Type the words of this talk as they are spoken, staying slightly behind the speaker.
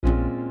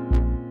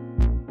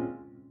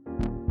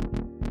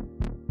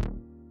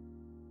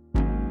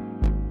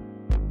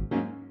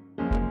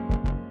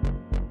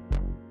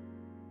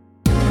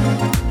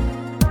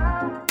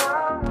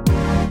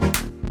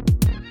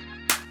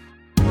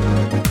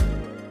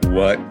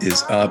What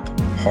is up,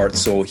 heart,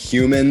 soul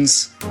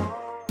humans?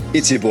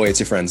 It's your boy, it's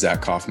your friend Zach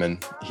Kaufman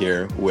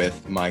here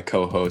with my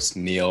co-host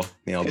Neil.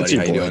 Neil, buddy,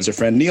 how you doing? It's your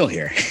friend Neil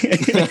here.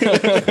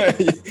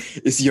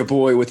 It's your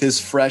boy with his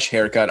fresh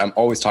haircut. I'm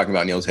always talking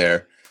about Neil's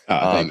hair.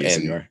 Thank you,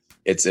 senor.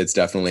 It's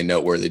definitely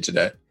noteworthy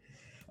today.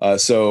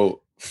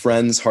 So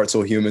friends, heart,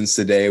 soul humans,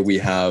 today we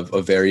have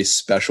a very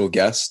special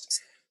guest.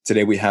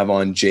 Today we have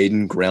on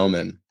Jaden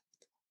Grailman.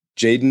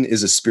 Jaden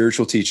is a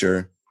spiritual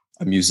teacher,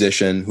 a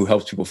musician who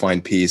helps people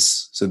find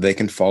peace so they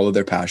can follow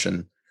their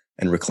passion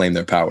and reclaim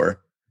their power.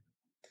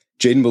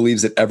 Jaden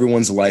believes that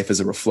everyone's life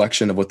is a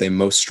reflection of what they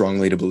most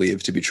strongly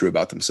believe to be true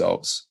about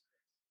themselves.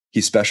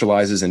 He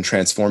specializes in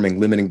transforming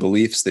limiting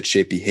beliefs that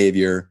shape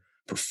behavior,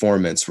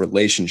 performance,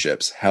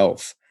 relationships,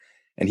 health.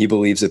 And he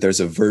believes that there's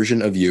a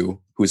version of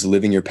you who is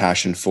living your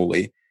passion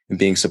fully and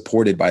being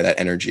supported by that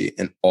energy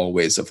in all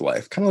ways of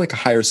life, kind of like a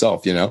higher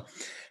self, you know?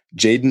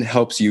 Jaden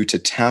helps you to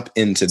tap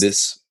into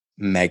this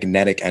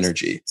magnetic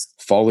energy,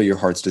 follow your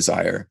heart's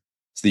desire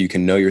so that you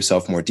can know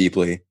yourself more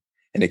deeply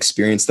and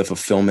experience the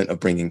fulfillment of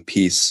bringing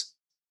peace,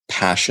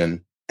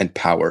 passion, and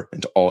power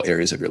into all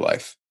areas of your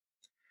life.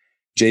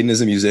 Jaden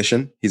is a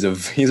musician. He's a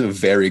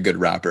very good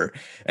rapper,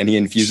 and he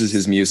infuses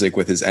his music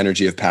with his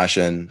energy of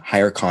passion,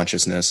 higher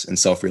consciousness, and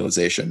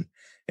self-realization.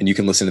 And you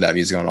can listen to that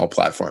music on all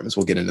platforms.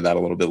 We'll get into that a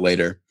little bit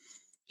later.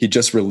 He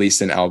just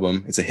released an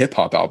album. It's a hip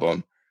hop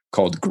album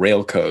called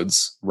Grail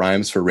Codes,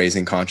 Rhymes for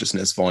Raising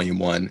Consciousness, Volume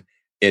 1.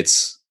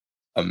 It's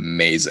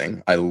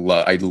amazing. I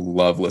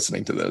love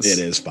listening to this. It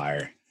is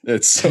fire.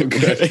 It's so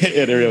good.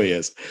 It really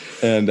is.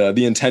 And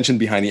the intention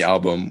behind the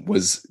album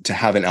was to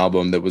have an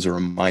album that was a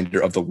reminder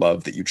of the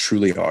love that you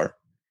truly are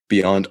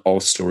beyond all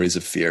stories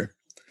of fear.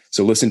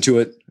 So listen to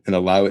it and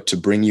allow it to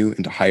bring you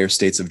into higher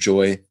states of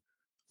joy,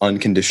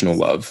 unconditional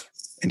love,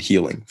 and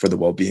healing for the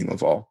well-being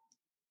of all.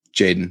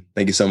 Jaden,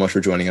 thank you so much for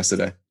joining us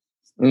today.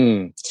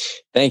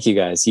 Thank you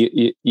guys.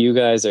 You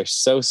guys are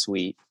so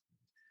sweet.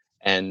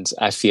 And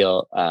I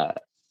feel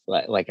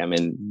like I'm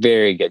in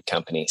very good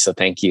company. So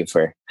thank you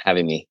for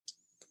having me.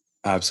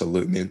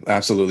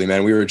 Absolutely,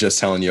 man. We were just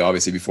telling you,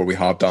 obviously, before we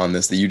hopped on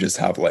this, that you just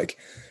have like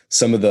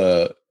some of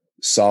the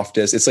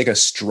softest, it's like a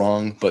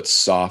strong but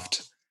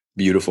soft,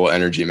 beautiful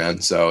energy,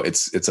 man. So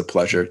it's a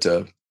pleasure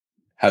to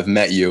have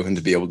met you and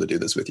to be able to do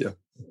this with you.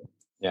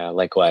 Yeah,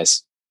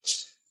 likewise.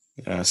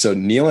 So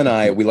Neil and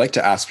I, we like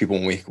to ask people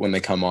when they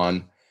come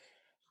on,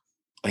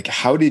 like,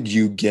 how did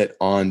you get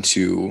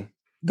onto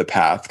the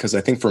path? Because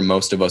I think for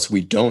most of us,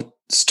 we don't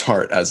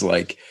start as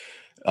like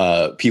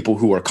people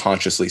who are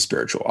consciously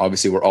spiritual.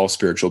 Obviously, we're all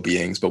spiritual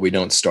beings, but we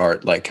don't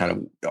start like kind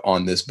of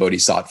on this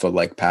bodhisattva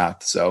like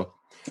path. So,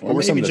 what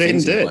were some of the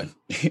things did?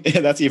 Yeah,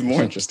 that's even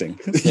more interesting.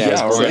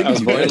 Yeah, I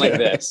was born like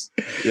this.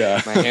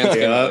 Yeah, my hands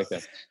came out like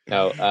this.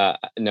 No.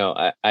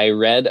 I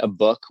read a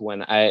book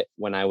when I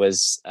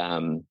was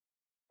might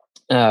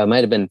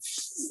have been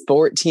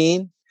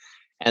 14,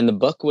 and the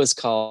book was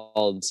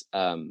called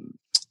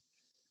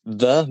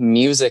The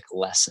Music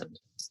Lesson.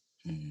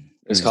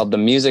 It was called The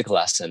Music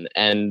Lesson,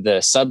 and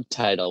the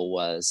subtitle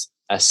was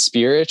A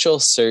Spiritual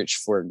Search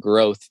for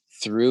Growth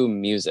Through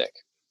Music.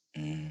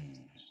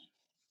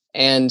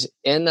 And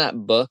in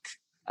that book,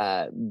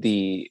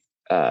 the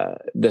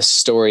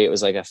story, it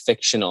was like a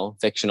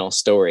fictional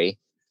story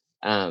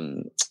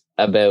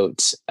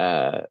about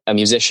a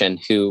musician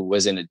who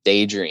was in a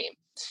daydream,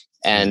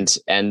 and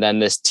then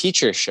this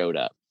teacher showed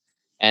up.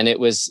 And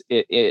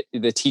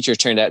the teacher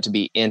turned out to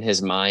be in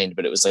his mind,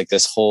 but it was like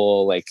this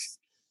whole like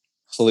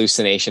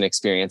hallucination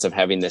experience of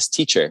having this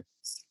teacher.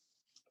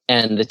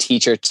 And the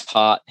teacher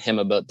taught him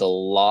about the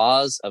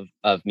laws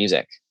of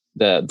music,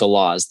 the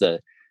laws,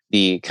 the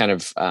kind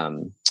of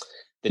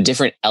the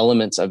different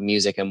elements of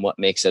music and what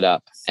makes it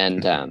up.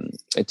 And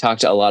it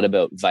talked a lot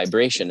about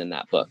vibration in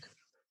that book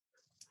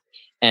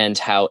and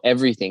how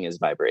everything is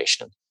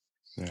vibration.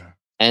 Yeah.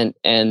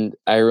 And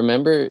I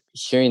remember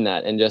hearing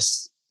that and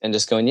just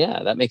going,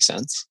 yeah, that makes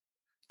sense.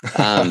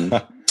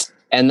 And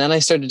then I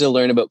started to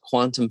learn about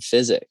quantum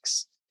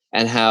physics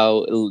and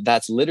how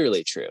that's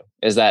literally true,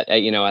 is that,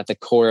 at the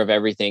core of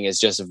everything is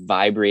just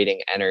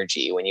vibrating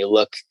energy. When you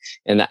look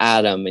in the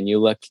atom and you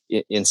look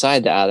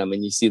inside the atom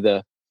and you see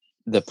the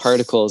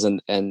particles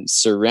and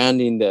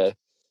surrounding the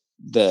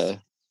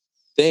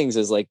things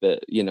is like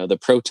the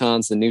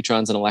protons, the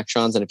neutrons and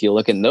electrons. And if you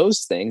look in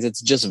those things,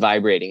 it's just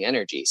vibrating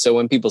energy. So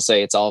when people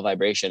say it's all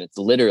vibration, it's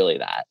literally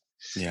that.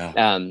 Yeah.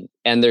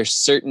 And there's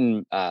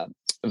certain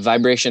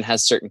vibration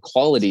has certain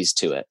qualities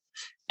to it.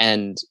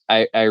 And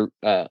I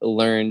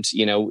learned,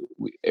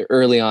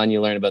 early on, you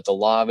learn about the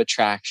law of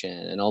attraction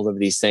and all of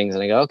these things.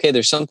 And I go, okay,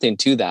 there's something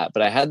to that.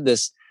 But I had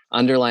this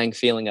underlying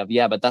feeling of,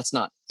 yeah, but that's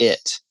not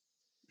it.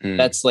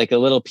 That's like a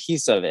little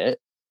piece of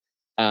it.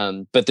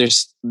 But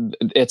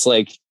it's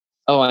like,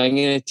 oh, I'm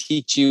going to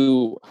teach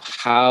you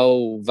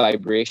how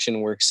vibration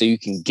works so you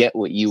can get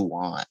what you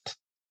want.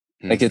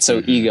 Like it's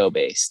so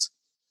ego-based.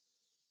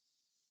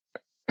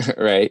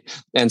 Right.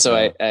 And so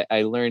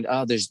I learned,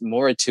 there's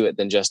more to it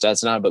than just that.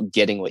 It's not about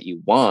getting what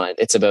you want.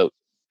 It's about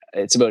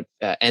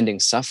ending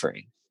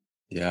suffering.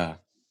 Yeah.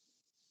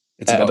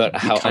 It's about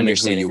how becoming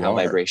understanding who you how are.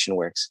 vibration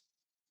works.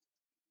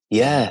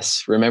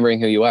 Yes,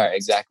 remembering who you are.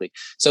 Exactly.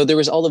 So there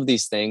was all of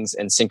these things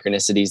and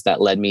synchronicities that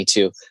led me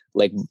to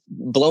like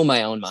blow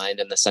my own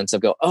mind in the sense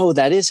of go, oh,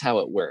 that is how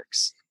it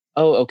works.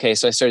 Oh, okay.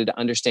 So I started to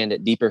understand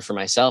it deeper for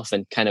myself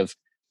and kind of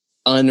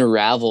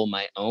unravel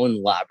my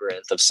own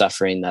labyrinth of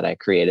suffering that I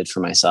created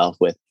for myself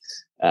with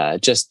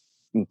just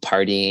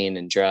partying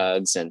and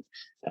drugs and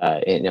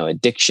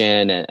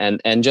addiction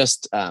and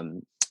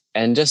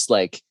just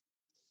like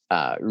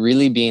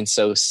really being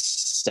so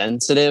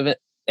sensitive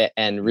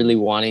and really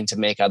wanting to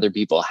make other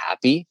people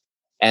happy,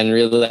 and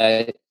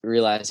really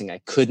realizing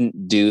I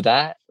couldn't do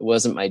that. It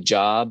wasn't my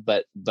job,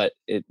 but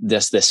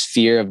this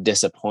fear of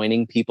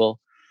disappointing people.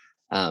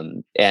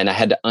 And I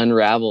had to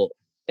unravel,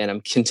 and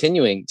I'm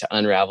continuing to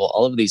unravel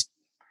all of these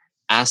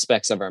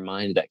aspects of our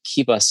mind that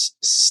keep us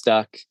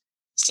stuck,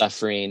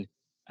 suffering,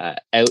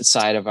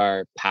 outside of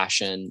our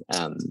passion.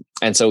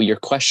 And so your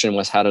question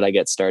was, how did I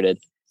get started?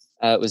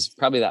 It was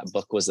probably that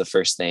book was the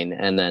first thing.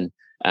 And then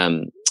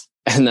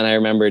I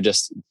remember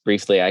just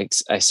briefly, I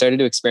started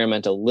to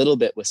experiment a little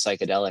bit with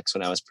psychedelics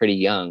when I was pretty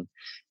young.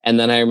 And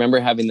then I remember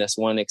having this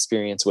one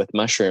experience with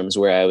mushrooms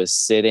where I was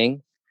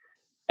sitting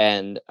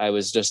and I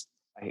was just,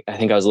 I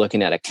think I was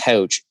looking at a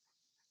couch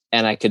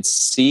and I could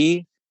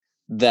see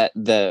that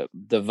the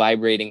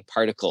vibrating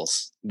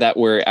particles that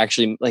were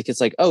actually like,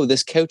 it's like, oh,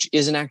 this couch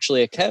isn't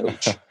actually a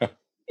couch.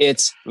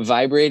 It's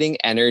vibrating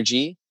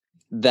energy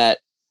that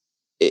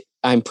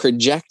I'm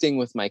projecting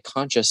with my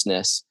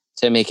consciousness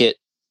to make it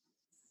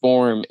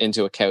form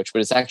into a couch, but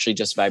it's actually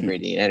just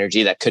vibrating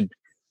energy that could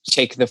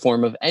take the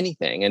form of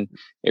anything. And,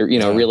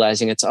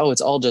 realizing it's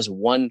all just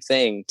one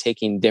thing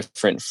taking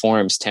different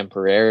forms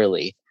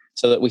temporarily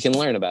so that we can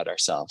learn about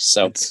ourselves.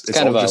 So it's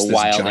kind of a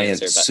wild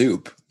giant answer,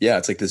 soup. Yeah.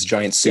 It's like this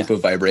giant soup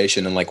of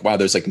vibration. And like, wow,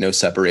 there's like no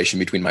separation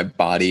between my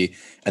body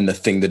and the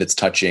thing that it's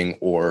touching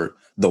or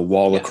the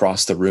wall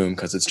across the room,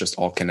 because it's just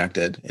all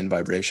connected in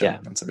vibration. Yeah.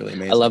 That's really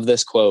amazing. I love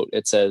this quote.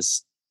 It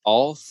says,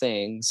 all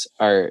things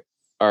are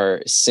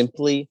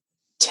simply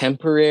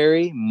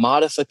temporary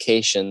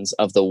modifications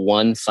of the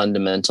one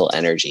fundamental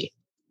energy.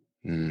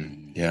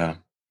 Yeah.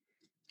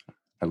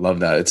 I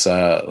love that. It's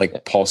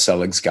like Paul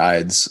Selig's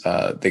guides.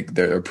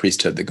 They're a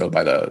priesthood that go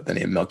by the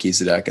name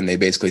Melchizedek. And they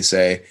basically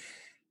say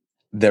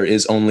there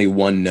is only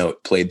one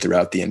note played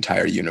throughout the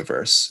entire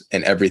universe,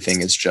 and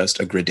everything is just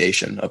a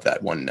gradation of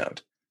that one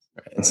note.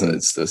 Right? Mm-hmm.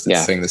 So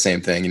it's saying the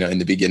same thing. In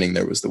the beginning,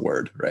 there was the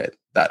word, right?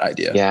 That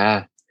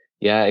idea.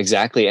 Yeah,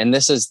 exactly. And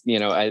this is,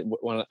 a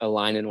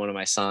line in one of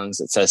my songs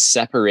that says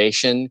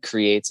separation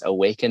creates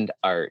awakened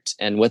art.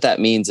 And what that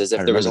means is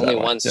if there was only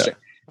one string,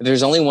 if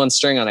there's only one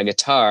string on a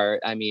guitar,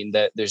 I mean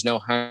there's no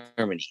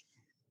harmony.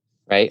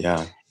 Right.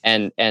 Yeah.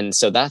 And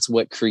so that's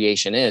what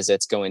creation is.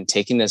 It's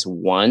taking this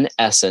one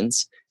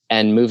essence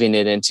and moving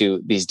it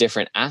into these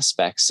different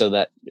aspects so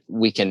that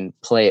we can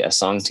play a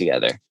song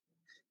together.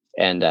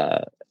 And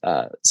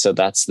so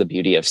that's the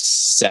beauty of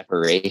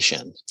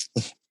separation.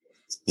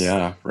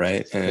 Yeah.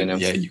 Right.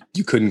 And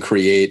you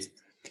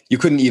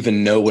couldn't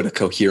even know what a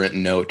coherent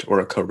note or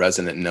a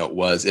co-resonant note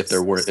was if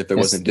there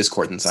wasn't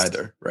discordance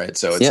either. Right.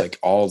 So it's like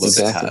all of it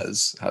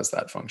has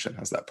that function,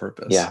 has that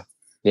purpose. Yeah.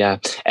 Yeah.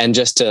 And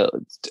just to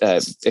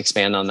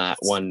expand on that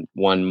one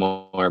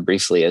more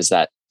briefly is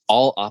that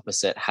all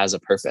opposite has a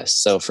purpose.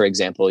 So for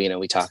example,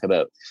 we talk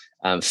about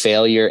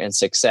failure and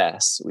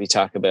success. We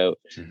talk about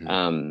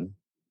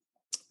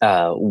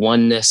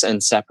oneness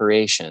and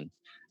separation,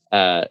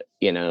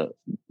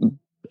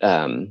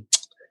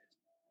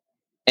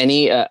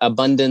 any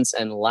abundance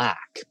and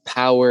lack,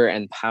 power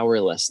and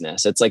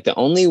powerlessness. It's like the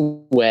only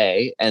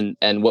way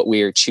and what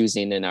we are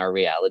choosing in our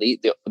reality,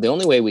 the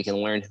only way we can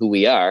learn who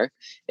we are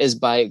is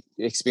by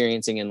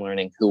experiencing and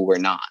learning who we're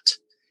not.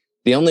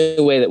 The only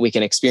way that we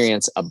can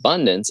experience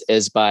abundance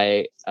is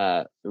by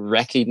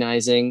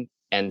recognizing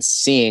and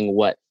seeing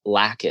what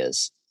lack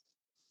is,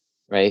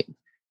 right?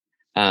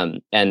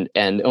 And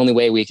the only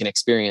way we can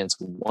experience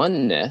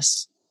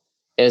oneness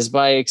is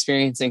by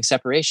experiencing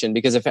separation.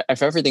 Because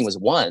if everything was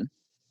one,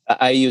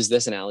 I use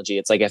this analogy.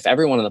 It's like if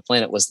everyone on the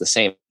planet was the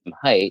same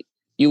height,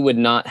 you would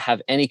not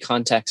have any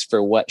context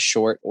for what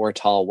short or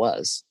tall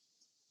was.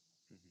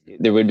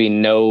 There would be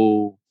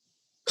no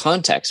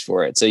context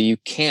for it. So you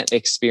can't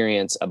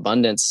experience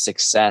abundance,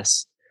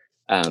 success,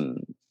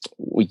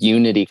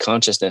 unity,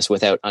 consciousness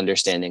without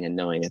understanding and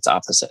knowing its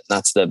opposite.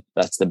 That's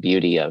the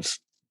beauty of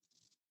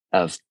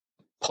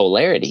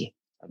polarity,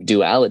 of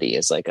duality.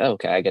 Is like, oh,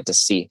 okay, I get to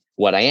see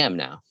what I am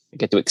now. I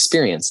get to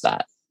experience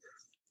that.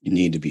 You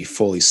need to be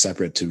fully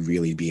separate to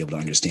really be able to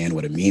understand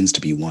what it means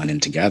to be one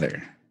and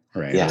together,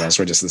 right? Yeah. Or else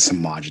we're just this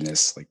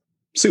homogenous like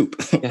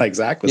soup, like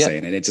Zach was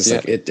saying, and it just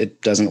like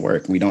it doesn't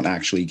work. We don't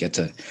actually get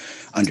to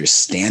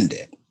understand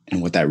it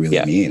and what that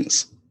really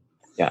means.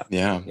 Yeah.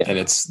 And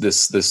it's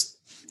this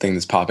thing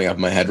that's popping up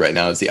in my head right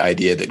now is the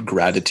idea that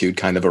gratitude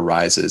kind of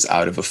arises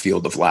out of a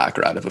field of lack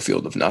or out of a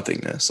field of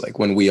nothingness. Like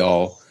when we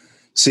all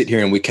sit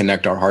here and we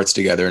connect our hearts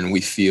together and we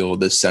feel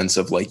this sense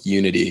of like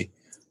unity,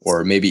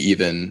 or maybe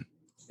even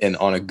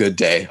on a good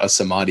day, a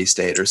samadhi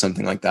state or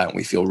something like that. And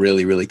we feel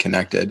really, really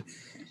connected.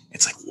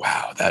 it's like,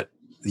 wow, that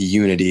the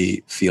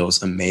unity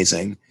feels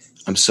amazing.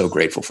 I'm so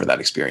grateful for that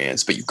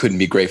experience, but you couldn't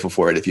be grateful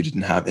for it if you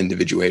didn't have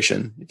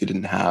individuation, if you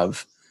didn't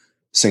have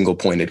single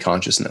pointed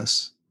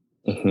consciousness.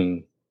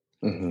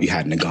 Mm-hmm. Mm-hmm. You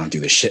hadn't gone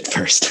through the shit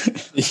first.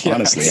 Yeah,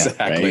 honestly.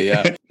 Exactly. Yeah.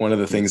 Right? Yeah. One of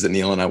the things that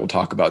Neil and I will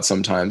talk about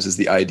sometimes is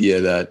the idea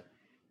that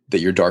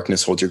your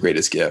darkness holds your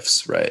greatest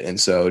gifts. Right. And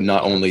so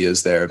not only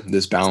is there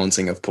this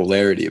balancing of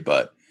polarity,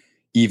 but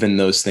even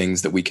those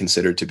things that we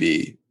consider to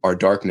be our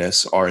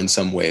darkness are in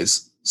some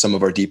ways some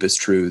of our deepest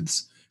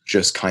truths,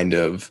 just kind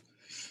of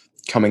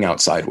coming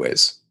out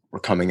sideways or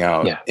coming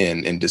out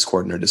in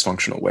discordant or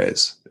dysfunctional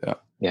ways. Yeah.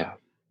 Yeah.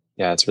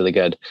 Yeah. It's really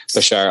good.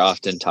 Bashar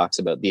often talks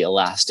about the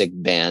elastic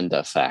band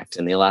effect,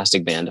 and the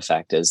elastic band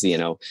effect is,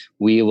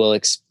 we will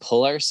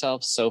pull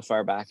ourselves so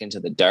far back into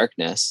the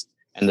darkness,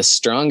 and the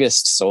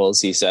strongest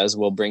souls, he says,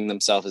 will bring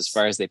themselves as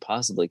far as they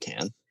possibly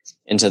can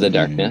into the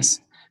darkness,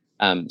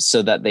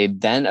 so that they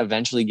then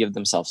eventually give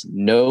themselves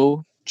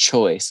no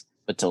choice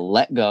but to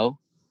let go,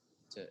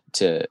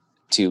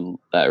 to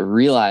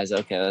realize,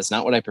 okay, that's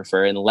not what I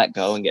prefer, and let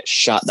go and get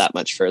shot that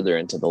much further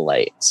into the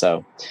light.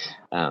 So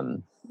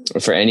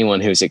for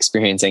anyone who's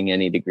experiencing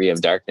any degree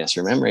of darkness,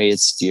 remember,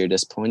 you're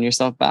just pulling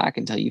yourself back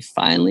until you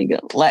finally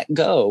let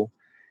go,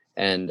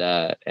 and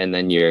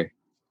then you're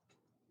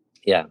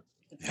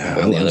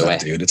I love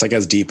that, dude. It's like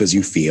as deep as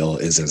you feel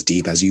is as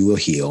deep as you will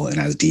heal, and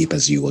as deep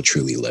as you will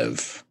truly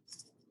live.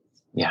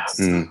 Yeah.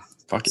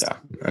 Fuck yeah,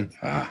 man.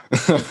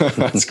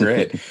 That's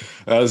great.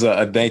 That was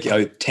a thank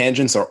you.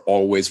 Tangents are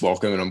always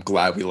welcome, and I'm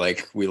glad we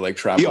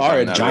travel. We are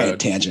a giant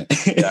tangent.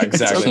 Yeah,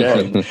 exactly.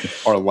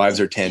 Our lives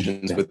are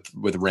tangents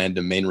with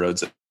random main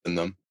roads in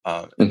them.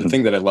 And the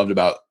thing that I loved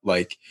about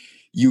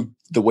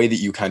the way that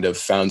you kind of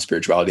found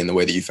spirituality and the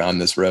way that you found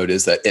this road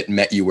is that it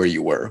met you where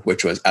you were,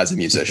 which was as a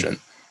musician.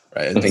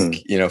 Right. I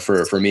think,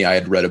 for me, I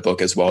had read a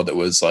book as well that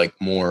was like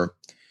more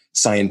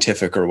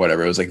scientific or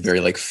whatever. It was like very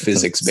like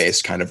physics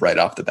based kind of right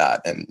off the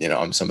bat. And,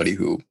 I'm somebody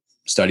who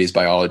studies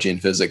biology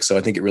and physics. So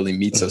I think it really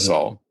meets us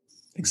all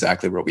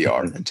exactly where we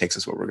are and takes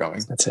us where we're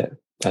going. That's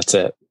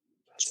it.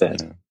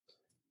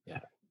 Yeah.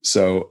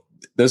 So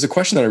there's a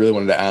question that I really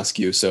wanted to ask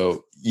you.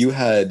 So you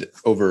had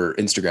over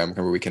Instagram,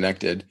 remember we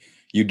connected,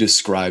 you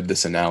described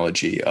this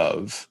analogy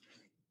of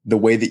the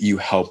way that you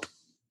help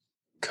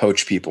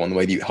coach people and the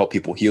way that you help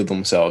people heal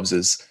themselves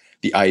is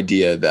the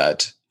idea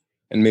that,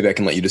 and maybe I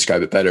can let you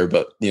describe it better,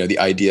 but the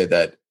idea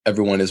that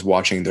everyone is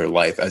watching their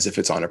life as if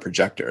it's on a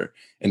projector,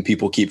 and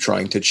people keep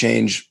trying to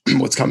change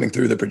what's coming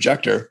through the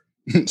projector,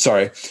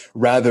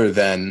 rather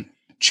than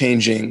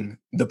changing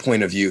the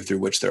point of view through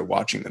which they're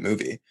watching the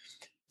movie.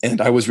 And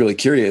I was really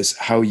curious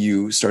how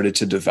you started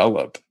to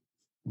develop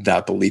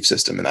that belief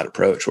system and that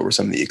approach. What were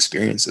some of the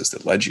experiences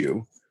that led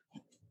you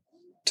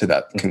to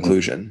that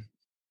conclusion?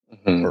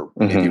 Or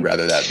maybe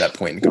rather that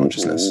point in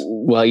consciousness?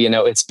 Well,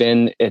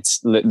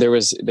 there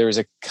was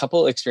a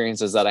couple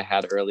experiences that I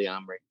had early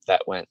on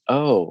that went,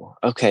 oh,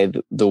 okay,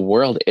 the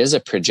world is a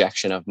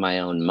projection of my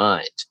own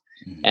mind.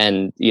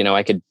 And,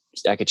 I could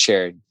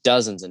share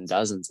dozens and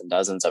dozens and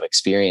dozens of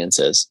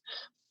experiences.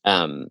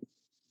 I'm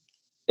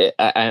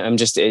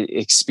just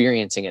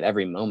experiencing it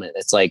every moment.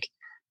 It's like,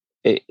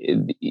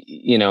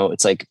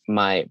 it's like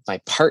my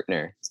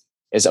partner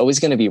is always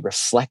going to be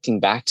reflecting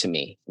back to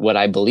me what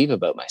I believe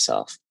about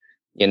myself.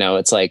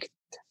 It's like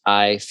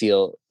I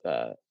feel,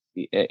 I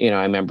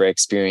remember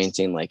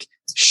experiencing like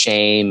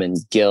shame and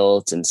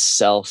guilt and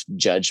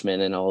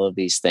self-judgment and all of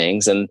these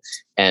things. And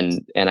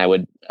I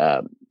would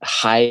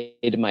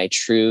hide my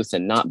truth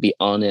and not be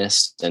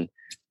honest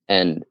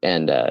and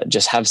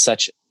just have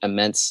such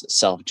immense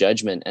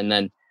self-judgment. And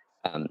then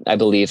I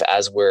believe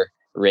as we're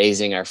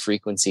raising our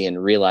frequency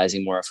and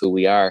realizing more of who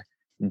we are,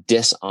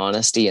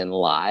 dishonesty and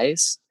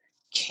lies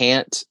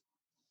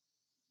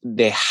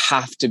they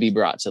have to be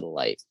brought to the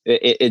light.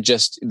 It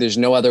just, there's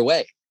no other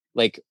way.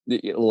 Like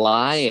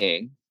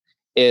lying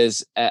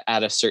is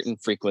at a certain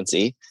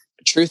frequency.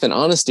 Truth and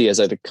honesty is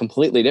at a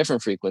completely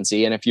different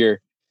frequency. And if you're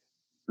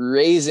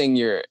raising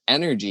your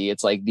energy,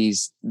 it's like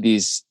these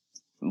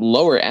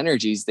lower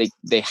energies,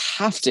 they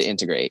have to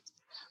integrate.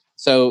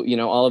 So,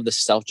 all of the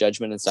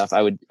self-judgment and stuff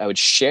I would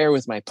share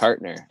with my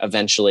partner.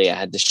 Eventually I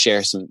had to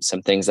share some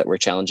things that were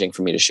challenging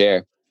for me to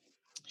share.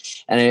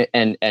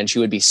 And she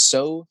would be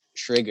so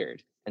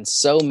triggered and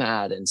so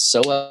mad and so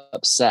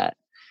upset.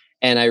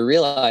 And I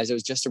realized it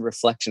was just a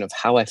reflection of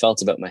how I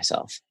felt about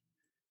myself.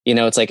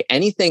 It's like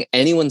anything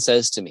anyone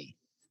says to me,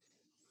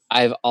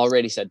 I've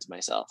already said to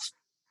myself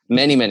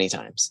many, many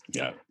times.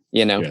 Yeah.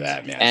 You're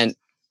that, man.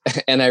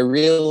 And I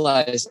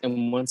realized,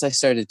 and once I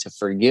started to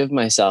forgive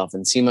myself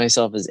and see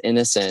myself as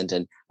innocent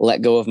and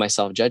let go of my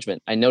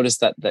self-judgment, I noticed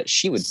that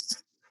she would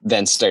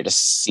then start to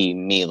see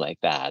me like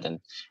that and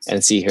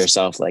see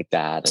herself like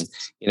that. And,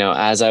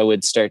 as I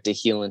would start to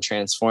heal and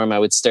transform, I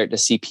would start to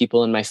see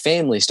people in my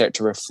family start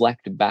to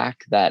reflect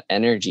back that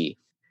energy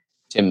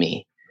to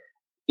me,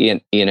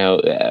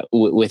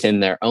 within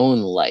their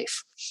own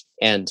life.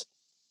 And,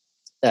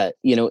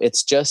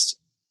 it's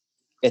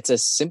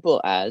as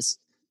simple as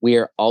we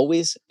are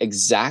always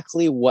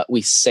exactly what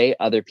we say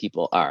other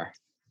people are.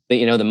 But,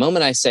 the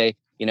moment I say,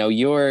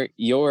 you're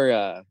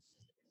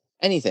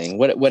anything,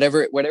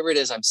 whatever it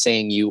is I'm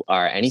saying you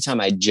are, anytime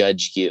I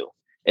judge you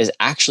is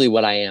actually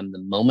what I am the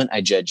moment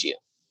I judge you.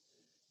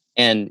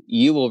 And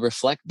you will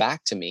reflect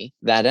back to me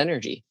that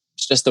energy.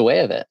 It's just the way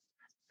of it.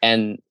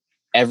 And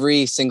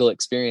every single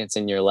experience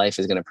in your life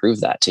is going to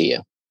prove that to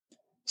you.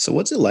 So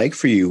what's it like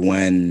for you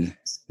when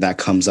that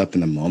comes up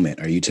in the moment?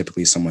 Are you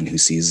typically someone who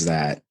sees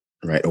that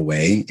right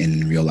away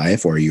in real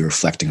life, or are you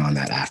reflecting on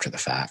that after the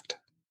fact?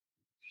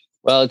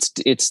 Well,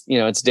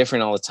 it's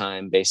different all the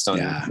time based on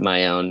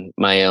my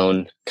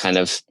own kind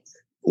of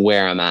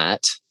where I'm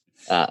at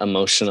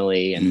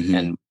emotionally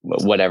and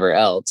whatever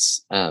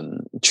else.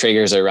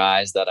 Triggers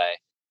arise that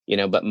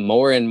but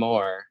more and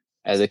more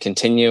as I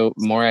continue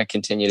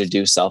to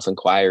do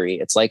self-inquiry,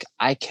 it's like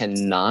I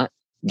cannot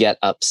get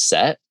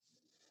upset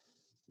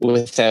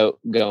without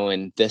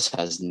going, this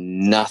has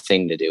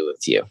nothing to do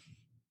with you.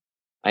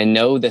 I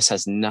know this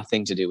has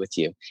nothing to do with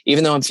you.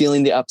 Even though I'm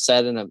feeling the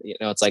upset and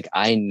it's like,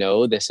 I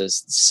know this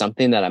is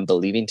something that I'm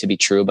believing to be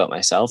true about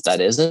myself that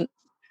isn't.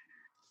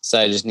 So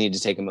I just need to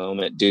take a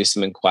moment, do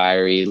some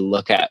inquiry,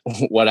 look at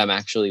what I'm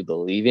actually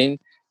believing,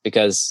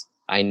 because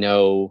I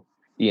know,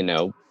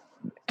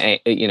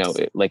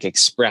 like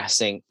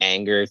expressing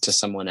anger to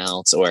someone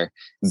else or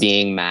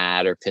being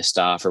mad or pissed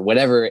off or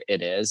whatever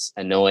it is,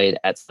 annoyed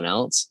at someone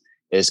else,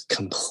 is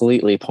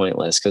completely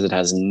pointless because it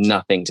has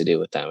nothing to do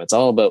with them. It's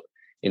all about,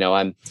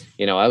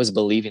 I was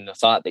believing the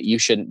thought that you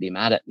shouldn't be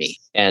mad at me.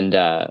 And,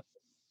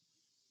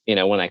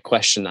 when I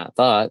question that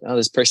thought,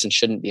 this person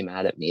shouldn't be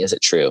mad at me. Is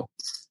it true?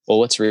 Well,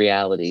 what's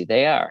reality?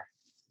 They are.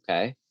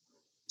 Okay.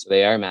 So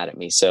they are mad at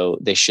me. So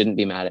they shouldn't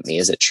be mad at me.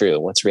 Is it true?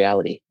 What's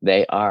reality?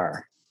 They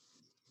are.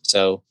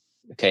 So,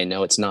 okay,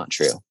 no, it's not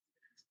true.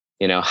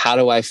 How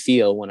do I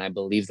feel when I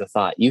believe the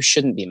thought, you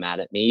shouldn't be mad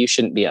at me? You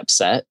shouldn't be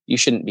upset. You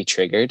shouldn't be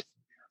triggered.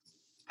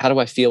 How do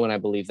I feel when I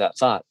believe that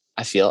thought?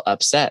 I feel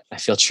upset. I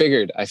feel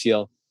triggered. I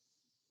feel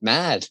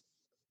mad,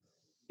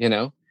 and,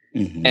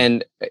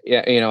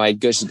 I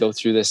just go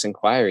through this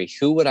inquiry.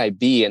 Who would I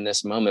be in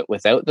this moment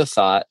without the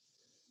thought,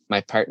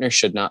 my partner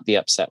should not be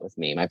upset with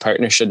me. My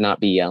partner should not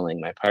be yelling.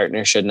 My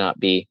parents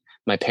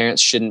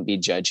shouldn't be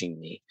judging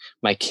me.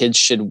 My kids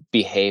should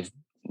behave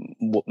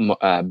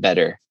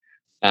better.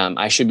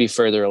 I should be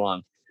further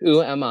along.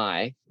 Who am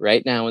I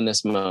right now in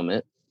this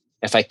moment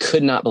if I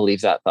could not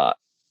believe that thought?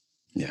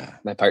 Yeah.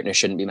 My partner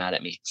shouldn't be mad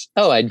at me.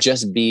 Oh, I would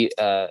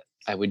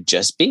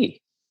just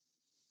be.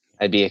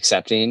 I'd be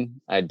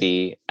accepting. I'd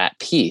be at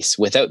peace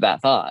without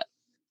that thought,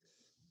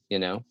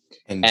 and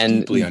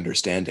deeply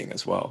understanding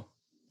as well.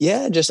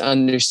 Yeah, just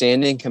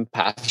understanding,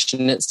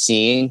 compassionate,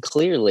 seeing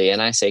clearly.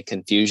 And I say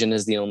confusion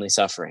is the only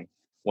suffering.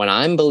 When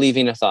I'm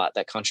believing a thought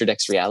that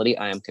contradicts reality,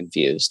 I am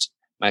confused.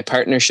 My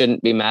partner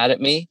shouldn't be mad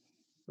at me.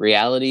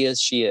 Reality is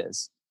she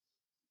is.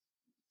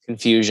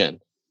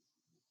 Confusion.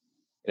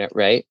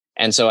 Right?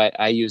 And so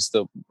I use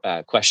the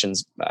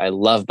questions. I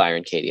love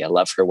Byron Katie. I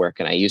love her work.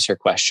 And I use her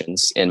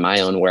questions in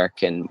my own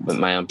work and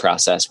my own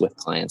process with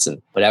clients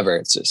and whatever.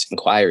 It's just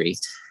inquiry.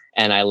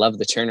 And I love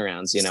the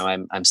turnarounds.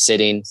 I'm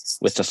sitting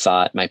with the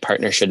thought, my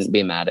partner shouldn't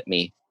be mad at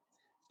me.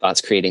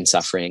 Thoughts creating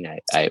suffering.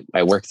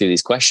 I work through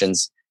these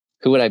questions.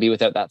 Who would I be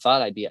without that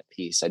thought? I'd be at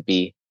peace. I'd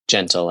be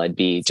gentle. I'd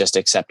be just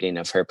accepting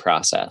of her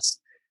process.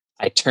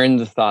 I turn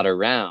the thought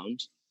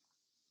around.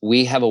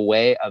 We have a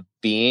way of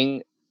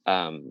being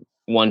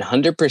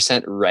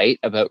 100% right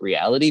about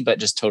reality, but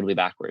just totally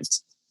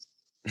backwards.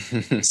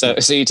 So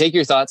you take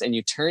your thoughts and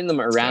you turn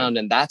them around,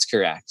 and that's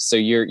correct. So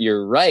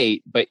you're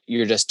right, but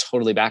you're just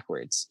totally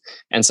backwards.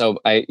 And so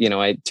I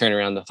turn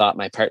around the thought,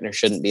 my partner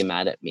shouldn't be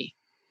mad at me.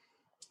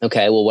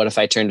 Okay, well, what if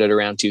I turned it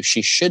around to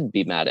she should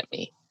be mad at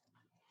me?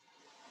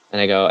 And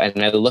I go,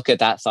 and I look at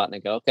that thought and I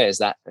go, okay,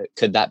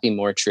 could that be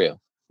more true?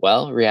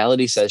 Well,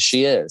 reality says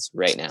she is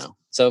right now.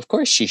 So of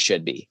course she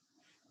should be,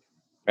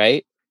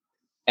 right?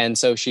 And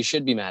so she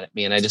should be mad at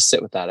me. And I just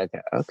sit with that.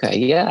 Okay,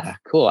 yeah,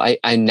 cool.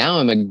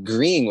 I'm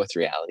agreeing with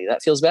reality.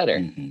 That feels better,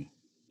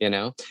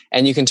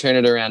 and you can turn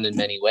it around in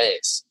many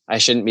ways. I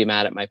shouldn't be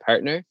mad at my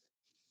partner.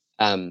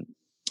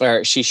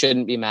 Or she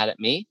shouldn't be mad at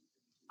me.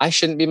 I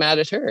shouldn't be mad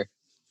at her.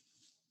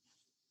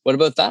 What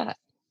about that?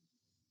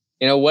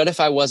 What if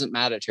I wasn't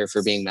mad at her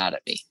for being mad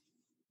at me?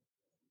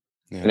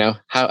 Yeah.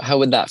 How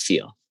would that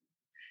feel?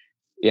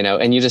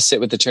 And you just sit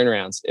with the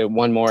turnarounds.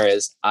 One more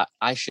is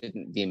I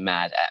shouldn't be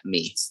mad at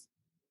me.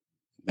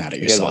 Mad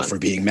at yourself for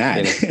being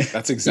mad.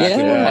 That's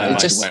exactly what my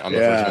mind went on the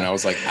first one. I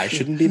was like, I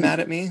shouldn't be mad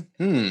at me.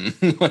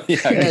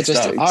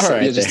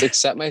 Just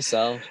accept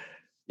myself.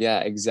 Yeah,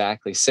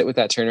 exactly. Sit with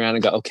that turnaround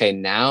and go, okay,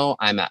 now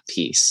I'm at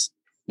peace.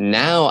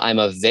 Now I'm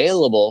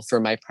available for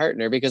my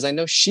partner because I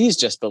know she's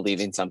just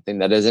believing something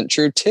that isn't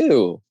true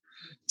too.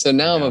 So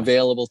now I'm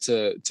available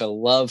to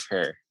love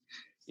her,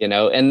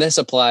 and this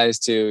applies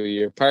to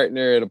your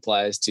partner. It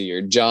applies to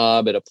your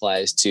job. It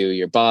applies to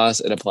your boss.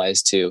 It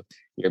applies to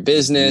your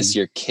business,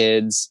 your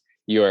kids,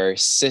 your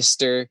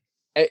sister.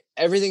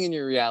 Everything in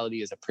your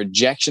reality is a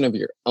projection of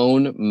your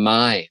own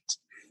mind.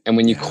 And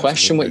when you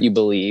question what you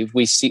believe,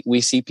 we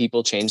see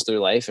people change their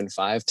life in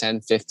 5,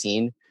 10,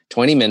 15,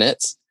 20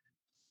 minutes.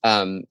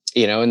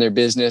 in their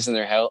business and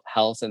their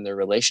health and their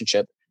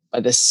relationship, by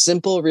the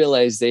simple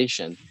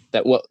realization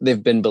that what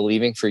they've been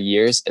believing for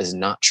years is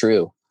not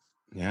true.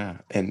 Yeah.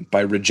 And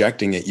by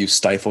rejecting it, you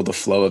stifle the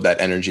flow of that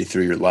energy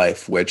through your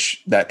life,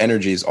 which that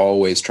energy is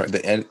always trying,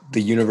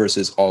 the universe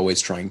is always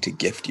trying to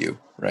gift you,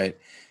 right?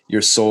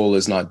 Your soul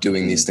is not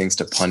doing these things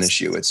to punish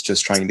you. It's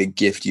just trying to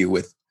gift you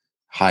with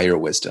higher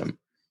wisdom,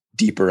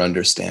 deeper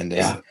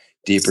understanding,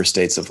 deeper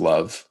states of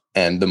love.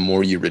 And the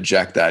more you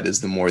reject that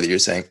is the more that you're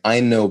saying, I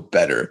know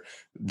better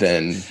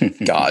than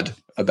God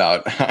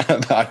about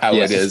how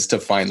it is to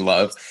find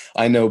love.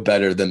 I know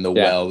better than the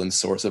well and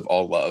source of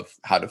all love,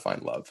 how to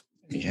find love.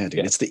 Yeah,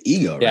 dude, it's the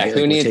ego, right?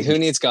 Yeah, who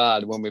needs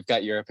God when we've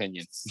got your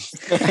opinion?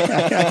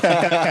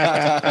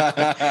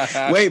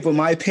 Wait, but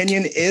my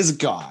opinion is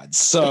God.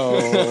 So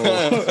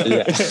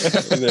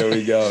there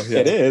we go. Yeah.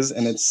 It is,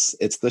 and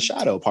it's the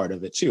shadow part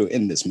of it too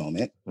in this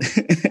moment.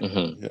 It's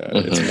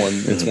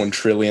 1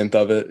 trillionth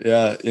of it.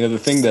 Yeah. The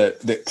thing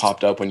that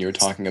popped up when you were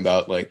talking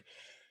about like,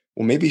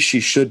 well, maybe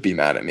she should be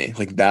mad at me.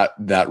 Like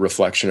that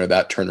reflection or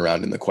that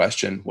turnaround in the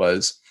question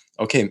was,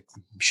 okay,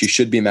 she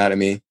should be mad at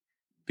me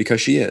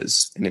because she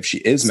is. And if she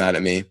is mad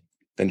at me,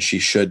 then she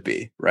should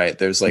be, right?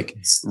 There's like,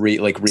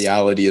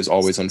 reality is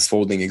always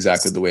unfolding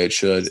exactly the way it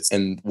should.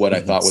 And what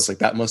I thought was like,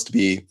 that must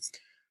be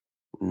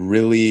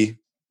really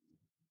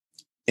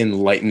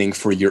enlightening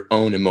for your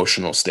own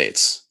emotional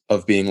states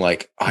of being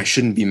like, I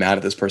shouldn't be mad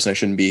at this person. I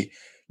shouldn't be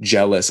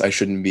jealous. I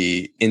shouldn't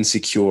be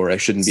insecure. I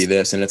shouldn't be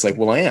this. And it's like,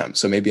 well, I am.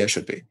 So maybe I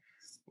should be.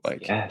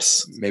 Like,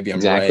 yes, maybe I'm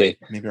right.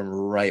 Maybe I'm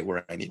right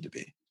where I need to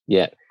be.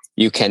 Yeah.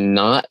 You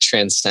cannot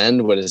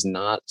transcend what is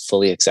not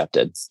fully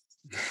accepted.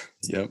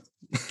 Yep.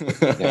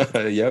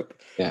 Yep.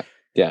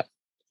 Yeah.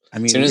 I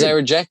mean, as soon as I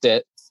reject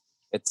it,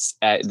 it's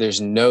there's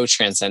no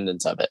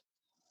transcendence of it.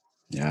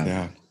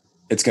 Yeah.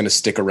 It's going to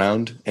stick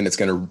around and it's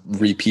going to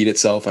repeat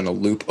itself on a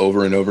loop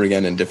over and over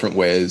again in different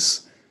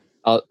ways.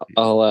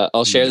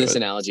 I'll share this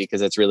analogy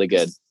because it's really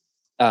good.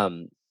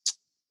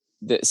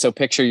 So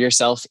picture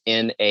yourself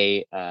in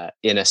a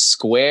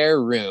square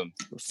room,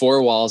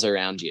 4 walls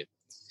around you.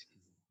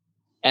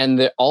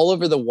 And all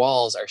over the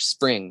walls are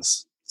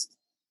springs.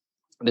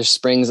 There's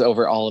springs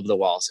over all of the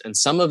walls. And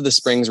some of the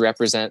springs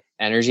represent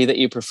energy that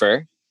you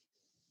prefer.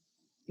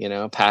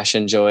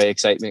 Passion, joy,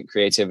 excitement,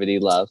 creativity,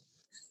 love.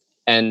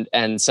 And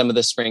some of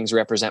the springs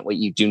represent what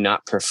you do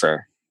not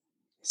prefer.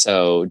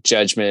 So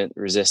judgment,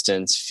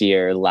 resistance,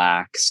 fear,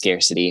 lack,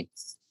 scarcity,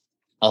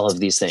 all of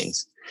these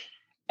things.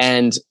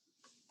 And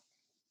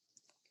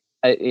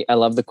I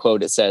love the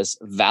quote. It says,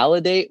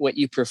 validate what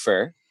you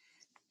prefer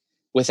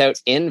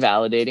without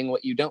invalidating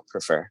what you don't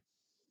prefer.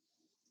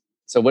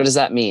 So what does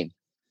that mean?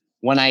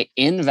 When I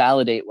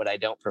invalidate what I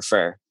don't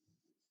prefer,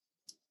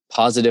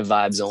 positive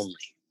vibes only,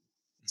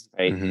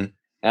 right? Mm-hmm.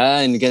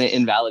 I'm going to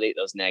invalidate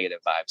those negative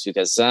vibes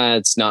because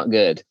it's not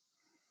good,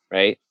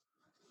 right?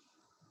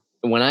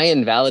 When I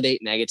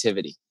invalidate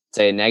negativity,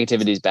 say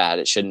negativity is bad,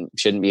 it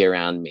shouldn't be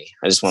around me.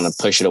 I just want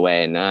to push it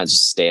away and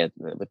just stay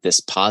with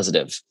this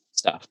positive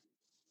stuff.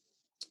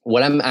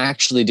 What I'm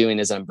actually doing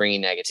is I'm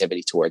bringing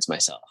negativity towards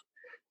myself.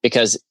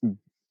 Because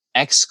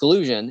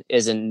exclusion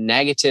is a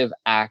negative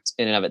act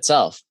in and of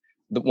itself.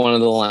 But one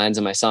of the lines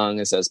in my song,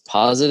 it says,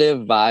 positive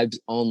vibes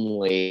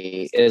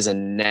only is a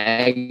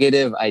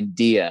negative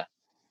idea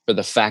for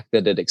the fact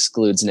that it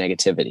excludes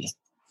negativity.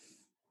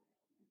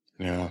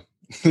 Yeah.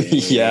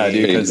 Yeah,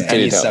 dude, because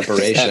any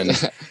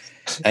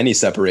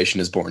separation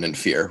is born in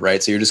fear,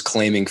 right? So you're just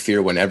claiming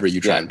fear whenever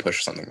you try and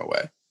push something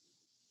away.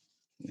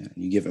 Yeah,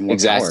 you give it more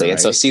exactly. power, right? And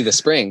so see the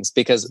springs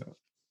because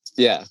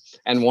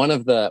and one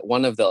of the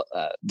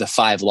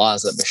 5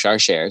 laws that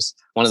Bashar shares,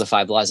 one of the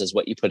 5 laws is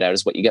what you put out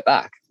is what you get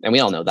back. And we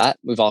all know that.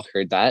 We've all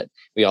heard that.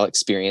 We all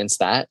experience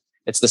that.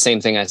 It's the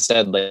same thing I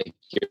said, like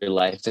your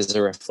life is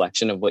a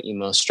reflection of what you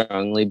most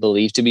strongly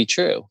believe to be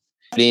true.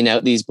 Putting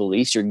out these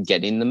beliefs, you're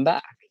getting them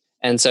back.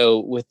 And so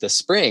with the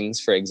springs,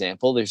 for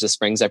example, there's the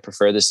springs I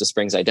prefer, there's the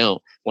springs I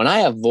don't. When I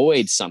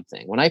avoid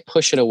something, when I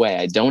push it away,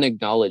 I don't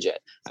acknowledge it,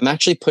 I'm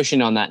actually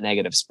pushing on that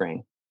negative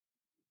spring.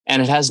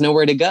 And it has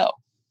nowhere to go.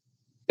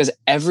 Because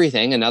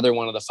everything, another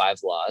one of the 5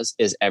 laws,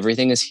 is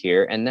everything is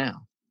here and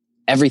now.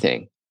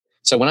 Everything.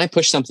 So when I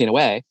push something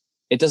away,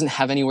 it doesn't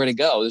have anywhere to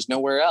go. There's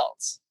nowhere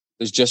else.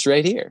 There's just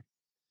right here.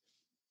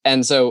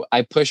 And so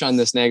I push on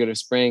this negative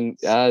spring,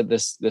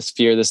 this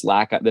fear, this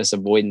lack, this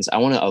avoidance. I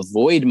want to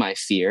avoid my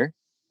fear.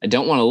 I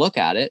don't want to look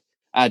at it.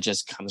 It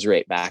just comes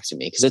right back to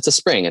me because it's a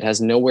spring. It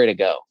has nowhere to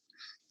go.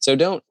 So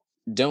don't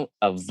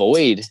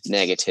avoid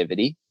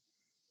negativity.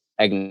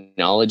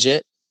 Acknowledge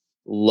it.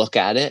 Look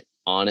at it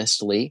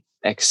honestly.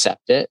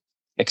 Accept it.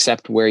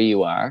 Accept where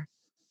you are.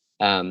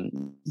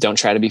 Don't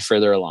try to be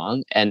further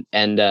along, and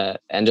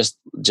just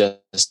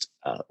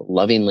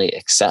lovingly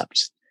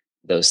accept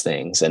those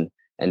things, and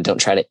don't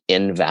try to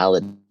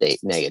invalidate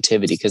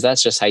negativity because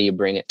that's just how you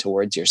bring it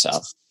towards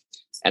yourself.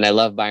 And I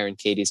love Byron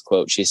Katie's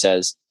quote. She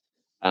says,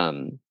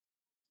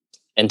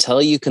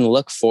 "Until you can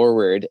look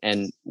forward,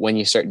 and when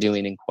you start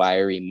doing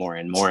inquiry more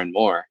and more and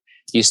more,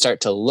 you start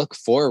to look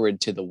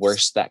forward to the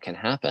worst that can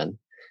happen."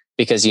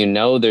 because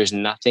there's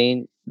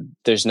nothing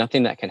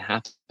that can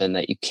happen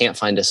that you can't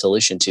find a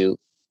solution to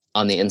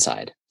on the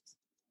inside.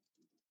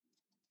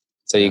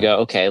 So you go,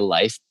 okay,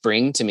 life,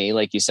 bring to me,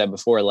 like you said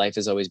before, life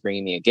is always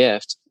bringing me a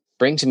gift.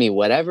 Bring to me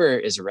whatever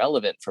is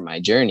relevant for my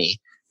journey,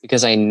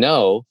 because I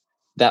know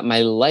that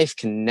my life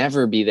can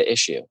never be the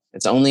issue.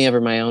 It's only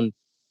ever my own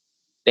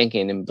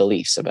thinking and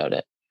beliefs about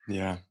it.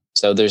 Yeah.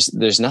 So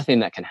there's nothing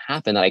that can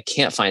happen that I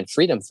can't find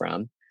freedom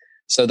from.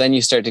 So then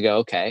you start to go,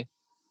 okay,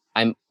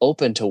 I'm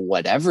open to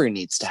whatever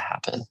needs to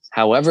happen,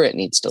 however it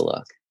needs to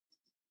look.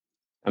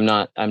 I'm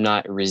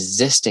not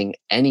resisting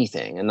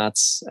anything. And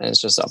it's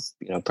just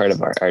a part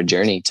of our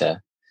journey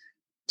to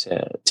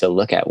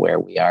look at where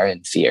we are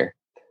in fear,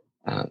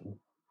 and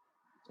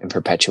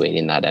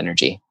perpetuating that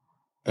energy.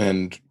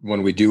 And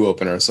when we do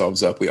open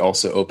ourselves up, we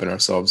also open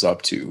ourselves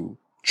up to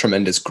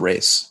tremendous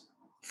grace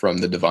from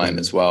the divine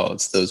as well.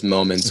 It's those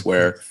moments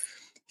where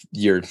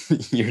you're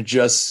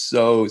just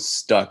so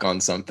stuck on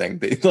something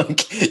that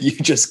like you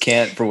just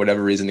can't, for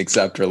whatever reason,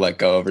 accept or let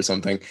go of or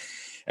something.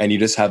 And you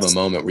just have a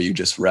moment where you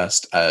just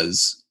rest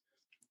as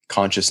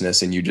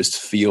consciousness, and you just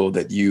feel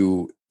that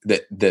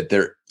that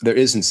there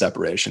isn't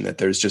separation, that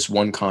there's just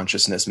one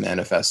consciousness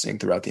manifesting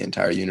throughout the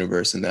entire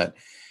universe, and that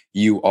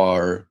you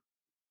are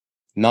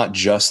not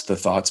just the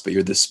thoughts, but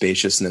you're the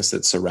spaciousness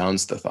that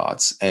surrounds the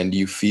thoughts. And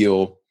you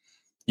feel,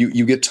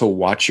 you get to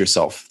watch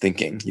yourself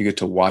thinking, you get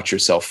to watch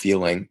yourself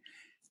feeling.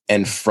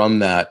 And from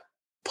that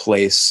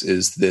place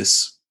is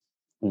this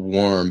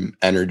warm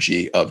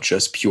energy of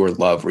just pure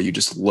love, where you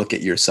just look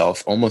at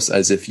yourself almost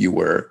as if you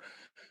were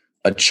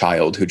a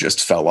child who just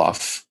fell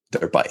off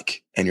their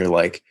bike. And you're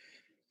like,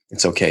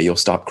 it's okay, you'll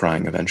stop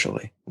crying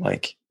eventually.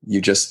 Like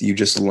you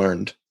just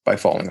learned by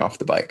falling off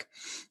the bike.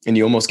 And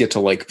you almost get to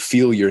like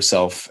feel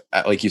yourself,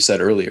 like you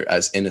said earlier,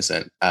 as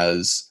innocent,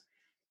 as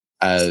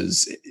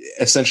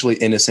essentially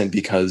innocent,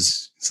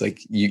 because it's like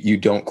you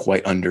don't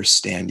quite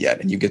understand yet,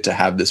 and you get to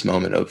have this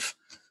moment of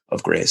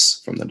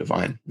grace from the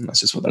divine. And that's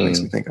just what that makes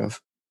me think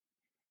of.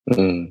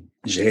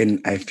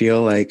 Jayden, I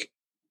feel like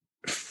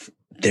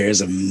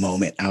there's a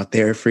moment out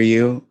there for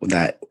you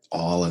that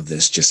all of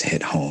this just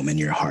hit home in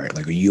your heart.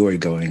 Like you were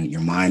going,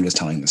 your mind was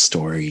telling the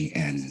story,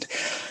 and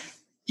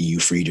you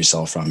freed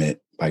yourself from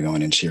it by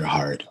going into your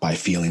heart, by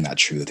feeling that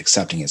truth,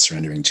 accepting it,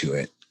 surrendering to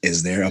it.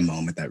 Is there a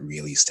moment that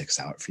really sticks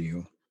out for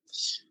you?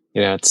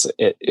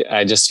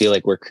 I just feel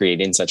like we're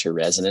creating such a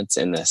resonance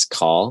in this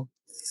call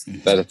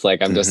that it's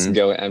like, I'm just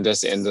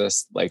in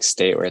this like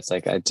state where it's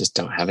like, I just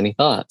don't have any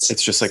thoughts.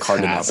 It's just like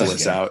hard to not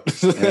bliss out.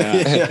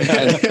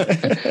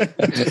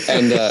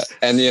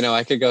 And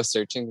I could go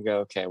searching to go,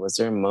 okay, was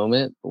there a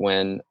moment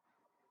when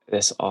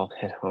this all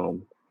hit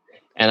home?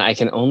 And I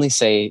can only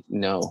say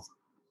no.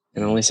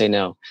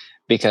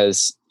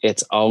 Because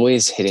it's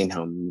always hitting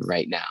home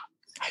right now.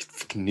 I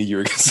fucking knew you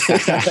were going to say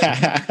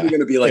that. You're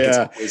going to be like, it's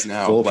always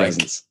now. Full like,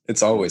 presence.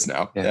 It's always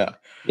now. Yeah.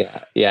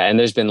 And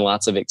there's been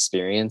lots of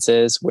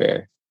experiences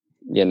where,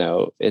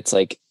 it's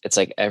like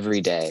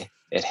every day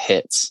it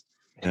hits.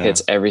 It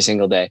hits every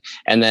single day.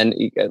 And then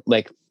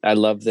like, I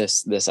love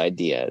this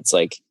idea. It's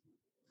like,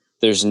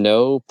 there's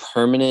no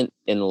permanent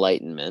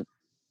enlightenment.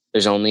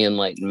 There's only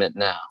enlightenment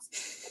now.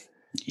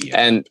 Yeah.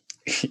 And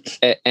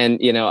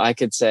I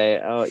could say,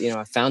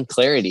 I found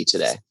clarity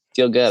today.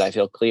 Feel good. I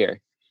feel clear.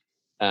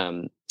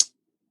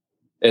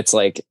 It's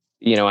like,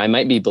 I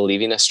might be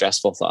believing a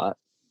stressful thought.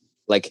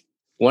 Like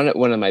one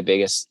of my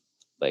biggest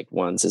like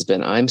ones has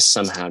been, I'm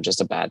somehow just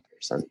a bad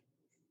person.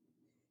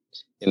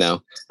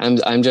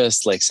 I'm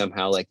just like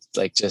somehow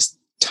like just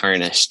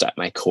tarnished at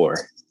my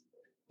core.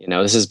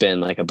 This has been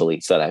like a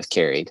belief that I've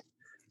carried,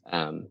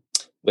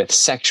 with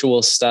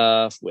sexual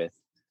stuff, with,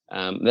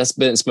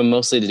 it's been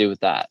mostly to do with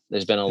that.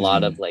 There's been a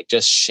lot of like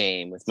just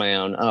shame with my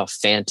own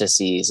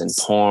fantasies and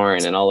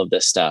porn and all of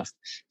this stuff,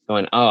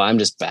 going, I'm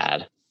just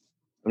bad.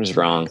 I'm just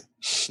wrong.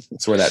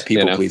 It's where that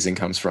people pleasing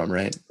comes from,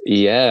 right?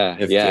 Yeah.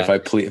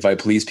 If I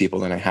please people,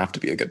 then I have to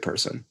be a good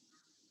person.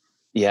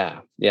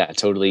 Yeah,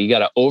 totally. You got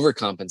to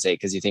overcompensate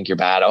because you think you're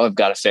bad. I've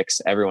got to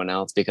fix everyone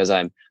else because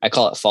I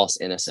call it false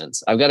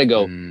innocence. I've got to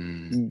go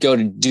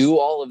to do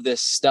all of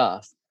this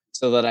stuff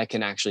so that I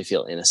can actually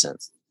feel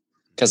innocent.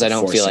 Because I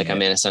don't feel like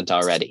I'm innocent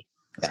already.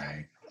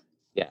 Right.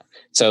 Yeah.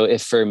 So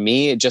if for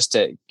me, just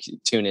to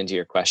tune into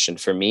your question,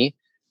 for me,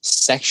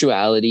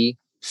 sexuality,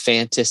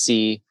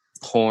 fantasy,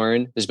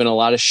 porn, there's been a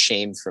lot of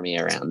shame for me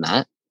around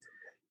that.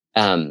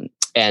 And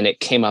it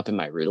came up in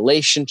my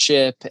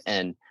relationship,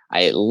 and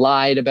I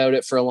lied about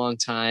it for a long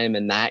time,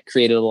 and that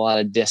created a lot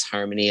of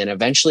disharmony. And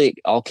eventually it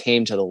all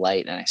came to the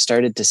light, and I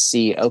started to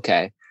see,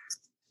 okay,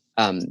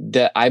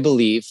 that I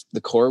believe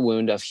the core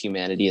wound of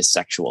humanity is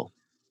sexual.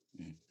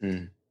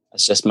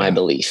 That's just my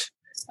belief.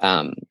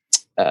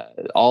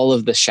 All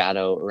of the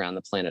shadow around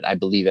the planet, I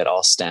believe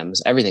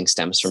everything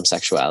stems from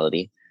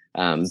sexuality.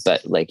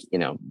 But like,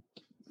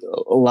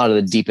 a lot of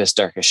the deepest,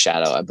 darkest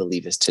shadow, I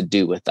believe, is to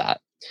do with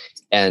that.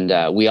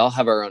 And we all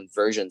have our own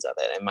versions of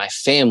it. And my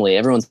family,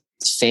 everyone's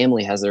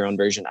family has their own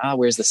version.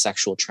 Where's the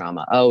sexual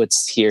trauma?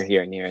 It's here,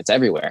 and here. It's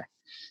everywhere,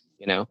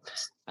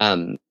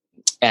 And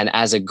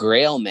as a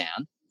Grail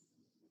man,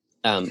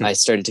 I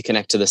started to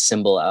connect to the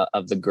symbol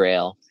of the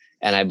Grail,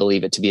 and I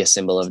believe it to be a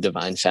symbol of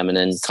divine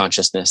feminine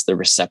consciousness, the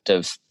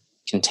receptive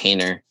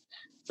container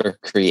for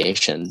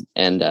creation.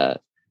 And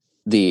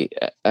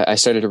I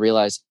started to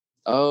realize,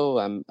 oh,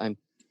 I'm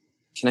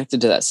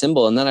connected to that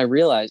symbol. And then I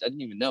realized I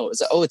didn't even know it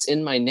was, it's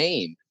in my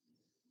name.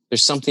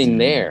 There's something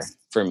there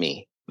for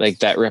me, like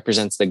that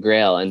represents the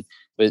Grail. And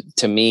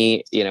to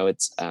me,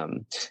 it's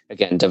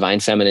again, divine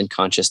feminine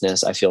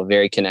consciousness. I feel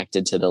very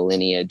connected to the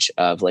lineage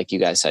of, like you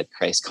guys said,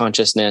 Christ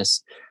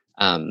consciousness,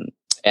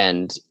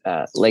 and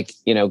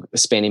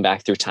spanning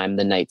back through time,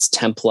 the Knights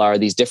Templar,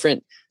 these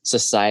different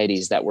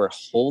societies that were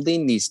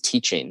holding these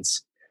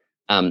teachings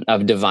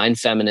of divine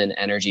feminine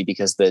energy,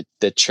 because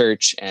the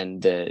church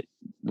and the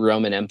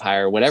Roman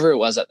Empire, whatever it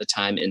was at the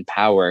time in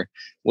power,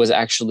 was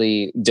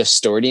actually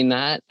distorting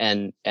that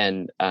and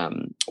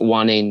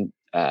wanting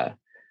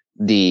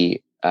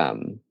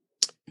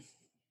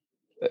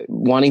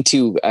wanting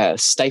to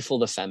stifle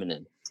the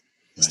feminine,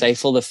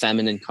 stifle the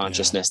feminine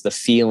consciousness, the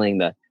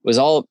feeling, it was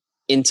all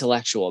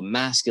intellectual,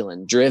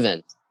 masculine,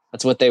 driven.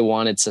 That's what they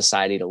wanted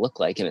society to look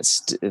like. And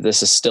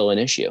this is still an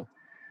issue.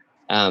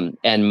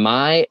 And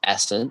my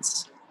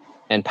essence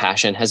and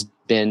passion has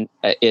been,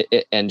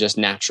 and just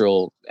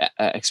natural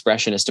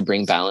expression, is to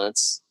bring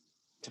balance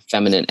to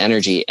feminine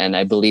energy. And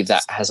I believe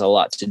that has a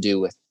lot to do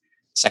with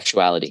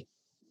sexuality.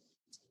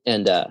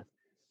 And I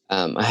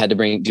had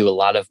to do a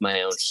lot of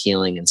my own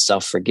healing and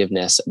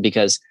self-forgiveness,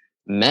 because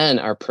men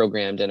are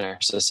programmed in our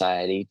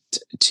society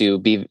to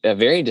be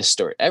very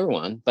distorted.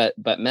 Everyone,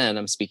 but men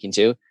I'm speaking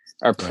to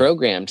are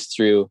programmed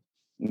through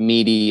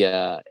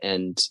media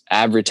and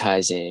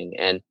advertising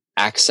and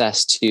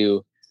access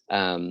to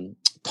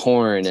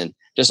porn and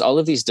just all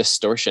of these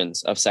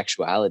distortions of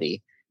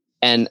sexuality.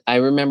 And I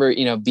remember,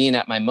 being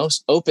at my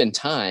most open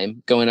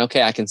time going,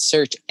 okay, I can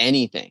search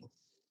anything.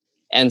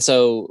 And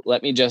so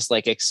let me just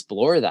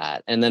explore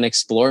that, and then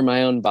explore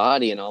my own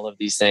body and all of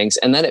these things.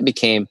 And then it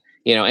became,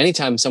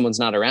 anytime someone's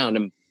not around,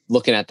 I'm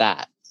looking at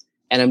that,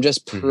 and I'm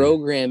just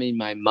programming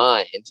my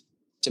mind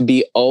to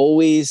be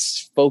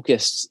always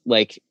focused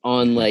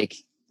on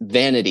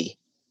vanity,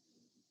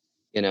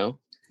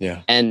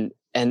 Yeah. And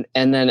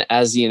then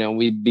as,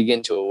 we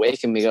begin to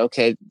awaken, we go,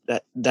 okay,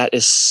 that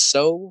is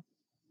so,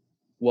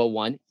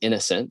 one,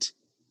 innocent.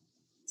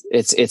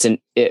 It's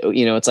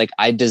like,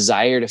 I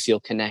desire to feel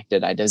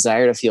connected. I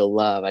desire to feel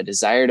love. I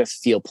desire to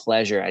feel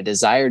pleasure. I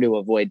desire to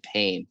avoid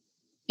pain.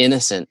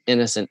 Innocent.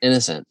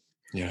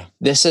 Yeah.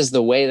 This is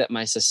the way that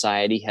my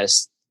society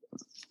has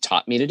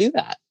taught me to do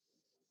that.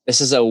 This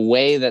is a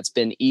way that's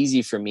been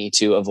easy for me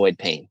to avoid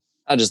pain.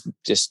 I'll just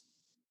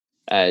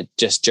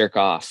jerk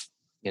off,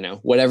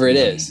 whatever it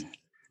is,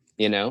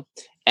 and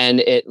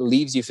it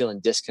leaves you feeling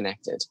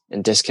disconnected.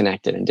 And so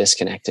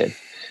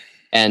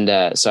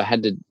I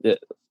had to,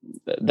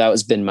 that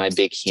has been my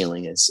big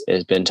healing, has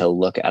been to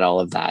look at all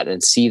of that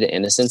and see the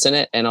innocence in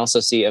it, and also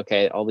see,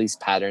 okay, all these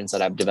patterns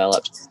that I've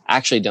developed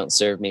actually don't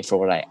serve me for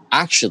what I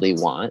actually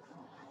want,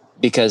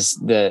 because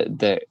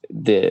what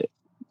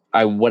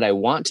I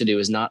want to do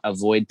is not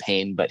avoid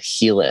pain, but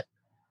heal it,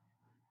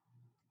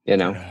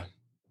 Yeah.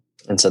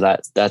 And so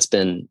that's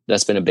been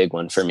a big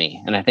one for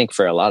me. And I think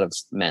for a lot of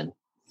men.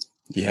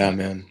 Yeah,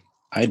 man.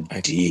 I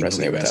deeply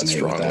resonate with that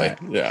strongly.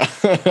 Yeah.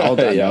 I'll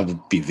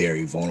be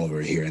very vulnerable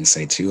here and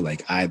say too,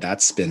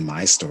 that's been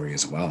my story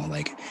as well.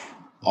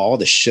 All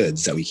the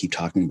shoulds that we keep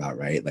talking about,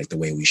 right? Like the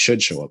way we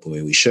should show up, the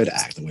way we should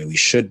act, the way we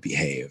should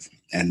behave,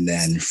 and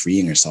then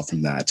freeing yourself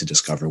from that to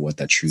discover what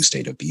that true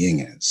state of being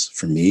is.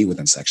 For me,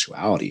 within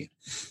sexuality,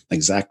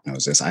 like Zach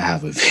knows this, I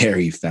have a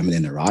very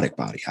feminine erotic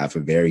body. I have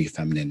a very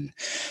feminine,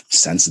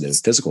 sensitive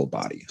physical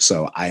body.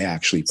 So I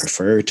actually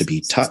prefer to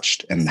be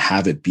touched and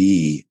have it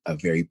be a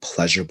very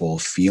pleasurable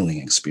feeling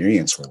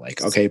experience where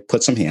okay,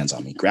 put some hands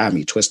on me, grab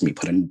me, twist me,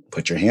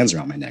 put your hands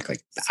around my neck.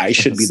 I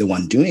should be the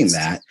one doing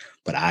that,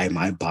 but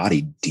my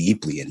body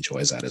deeply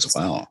enjoys that as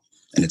well.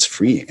 And it's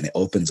freeing, and it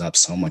opens up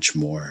so much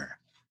more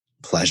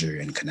pleasure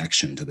and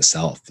connection to the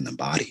self and the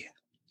body.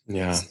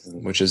 Yeah,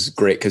 which is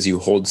great because you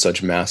hold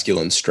such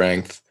masculine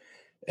strength,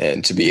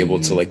 and to be able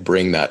to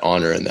bring that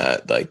honor and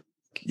that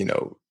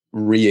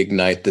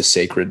reignite the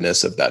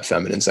sacredness of that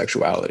feminine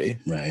sexuality.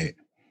 Right.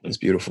 It's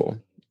beautiful.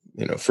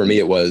 For me,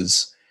 it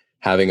was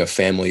having a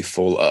family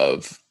full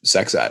of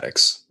sex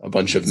addicts, a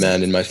bunch of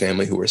men in my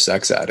family who were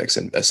sex addicts,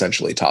 and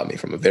essentially taught me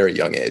from a very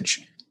young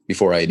age,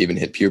 before I had even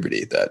hit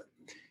puberty, that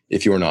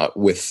if you're not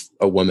with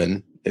a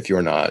woman, if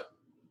you're not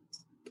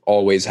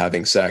always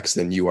having sex,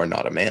 then you are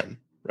not a man.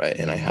 Right.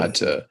 And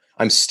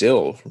I'm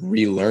still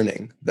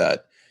relearning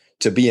that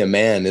to be a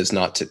man is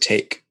not to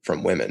take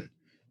from women.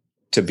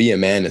 To be a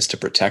man is to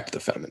protect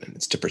the feminine.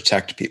 It's to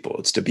protect people.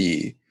 It's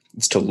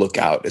to look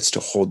out. It's to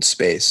hold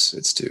space.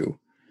 It's to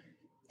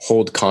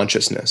hold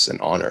consciousness and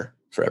honor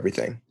for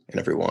everything and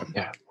everyone.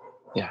 Yeah.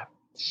 Yeah.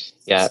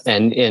 Yeah.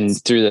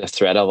 And through the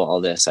thread of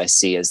all this, I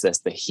see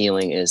the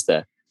healing is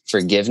the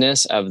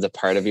forgiveness of the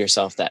part of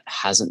yourself that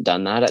hasn't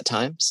done that at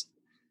times.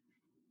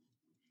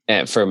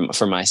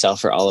 For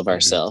myself, for all of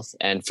ourselves,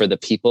 and for the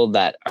people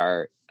that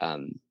are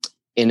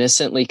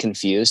innocently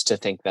confused to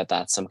think that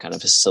that's some kind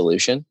of a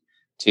solution.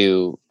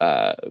 to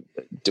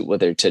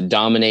whether to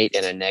dominate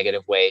in a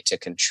negative way, to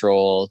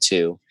control,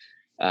 to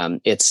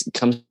it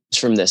comes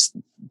from this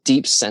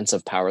deep sense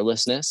of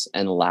powerlessness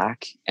and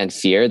lack and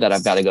fear that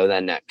I've got to go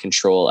then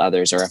control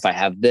others, or if I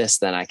have this,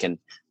 then I can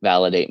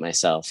validate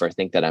myself or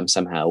think that I'm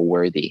somehow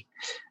worthy.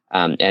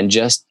 And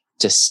just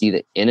to see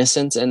the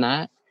innocence in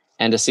that,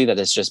 and to see that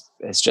it's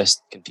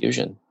just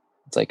confusion.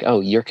 It's like,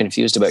 oh, you're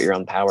confused about your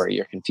own power.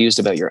 You're confused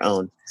about your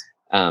own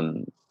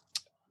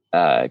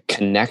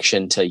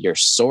connection to your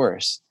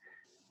source.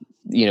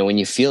 When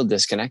you feel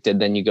disconnected,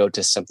 then you go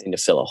to something to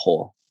fill a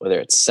hole, whether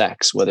it's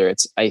sex, whether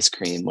it's ice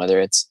cream, whether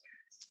it's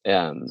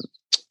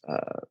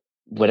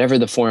whatever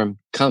the form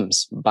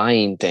comes,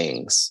 buying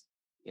things,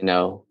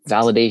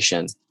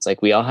 validation. It's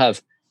like we all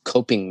have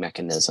coping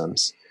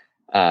mechanisms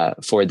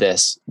for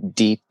this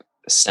deep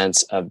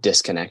sense of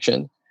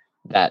disconnection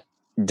that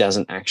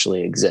doesn't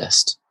actually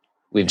exist.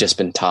 We've just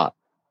been taught.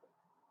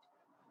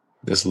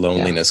 This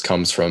loneliness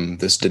comes from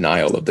this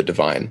denial of the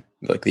divine,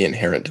 like the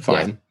inherent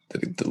divine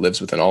that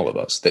lives within all of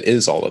us, that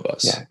is all of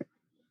us. Yeah.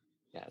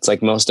 It's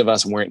like most of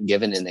us weren't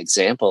given an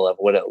example of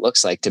what it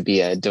looks like to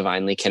be a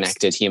divinely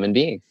connected human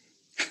being.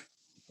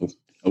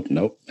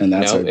 Nope. And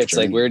that's it's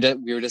journey. Like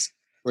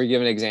we're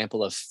given an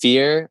example of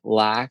fear,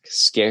 lack,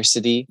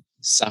 scarcity,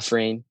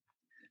 suffering,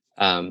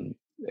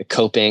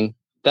 coping.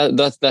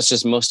 That's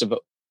just most of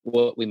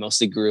what we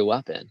mostly grew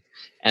up in.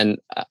 And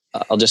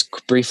I'll just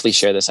briefly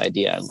share this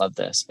idea. I love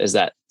this, is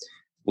that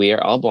we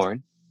are all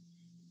born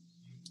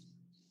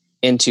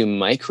into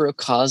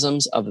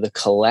microcosms of the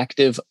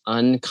collective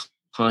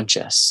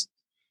unconscious.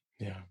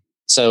 Yeah.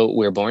 So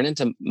we're born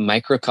into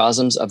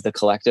microcosms of the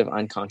collective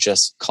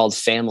unconscious called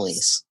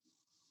families.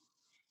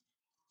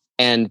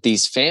 And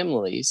these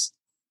families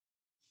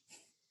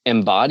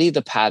embody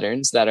the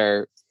patterns that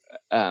are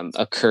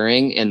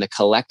occurring in the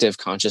collective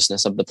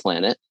consciousness of the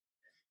planet.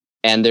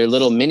 And they're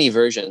little mini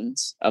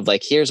versions of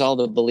like, here's all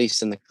the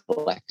beliefs in the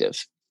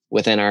collective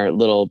within our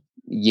little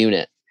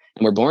unit.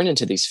 And we're born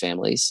into these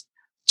families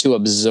to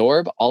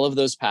absorb all of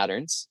those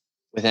patterns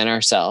within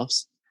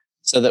ourselves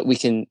so that we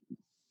can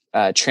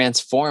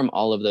transform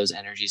all of those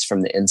energies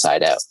from the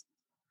inside out.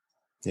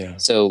 Yeah.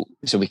 So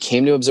we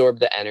came to absorb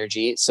the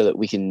energy so that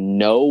we can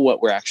know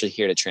what we're actually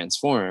here to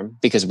transform,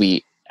 because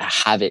we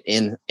have it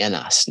in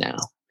us now.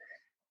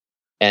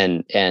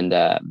 And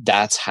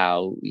that's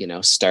how,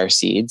 star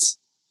seeds,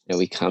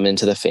 we come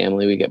into the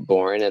family, we get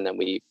born, and then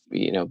we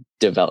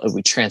develop,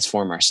 we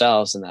transform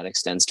ourselves, and that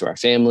extends to our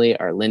family,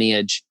 our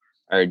lineage,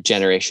 our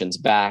generations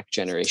back,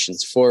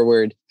 generations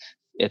forward.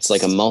 It's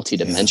like a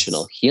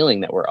multidimensional healing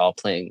that we're all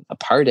playing a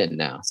part in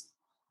now.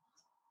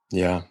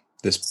 Yeah.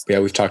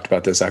 We've talked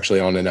about this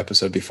actually on an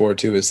episode before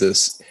too, is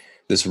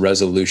this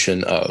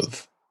resolution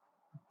of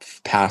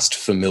past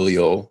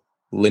familial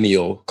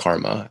lineal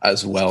karma,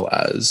 as well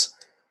as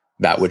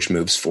that which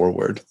moves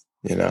forward.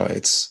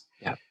 It's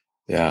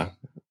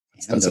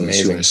that's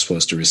amazing. You're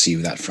supposed to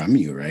receive that from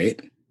you, right?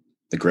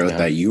 The growth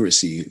that you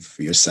receive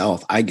for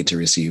yourself, I get to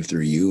receive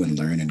through you and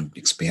learn and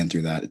expand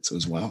through that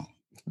as well.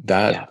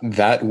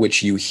 That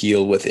which you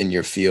heal within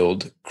your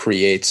field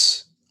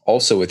creates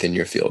also within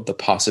your field the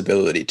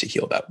possibility to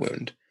heal that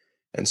wound.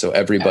 And so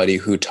everybody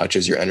who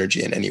touches your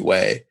energy in any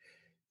way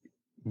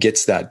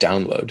gets that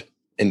download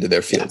into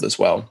their field as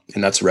well.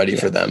 And that's ready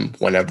for them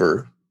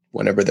whenever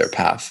their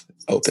path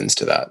opens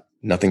to that.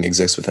 Nothing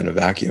exists within a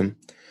vacuum.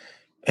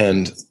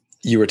 And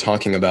you were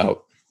talking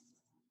about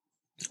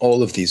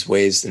all of these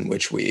ways in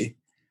which we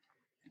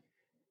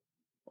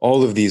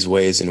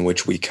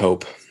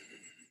cope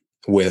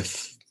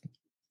with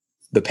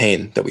the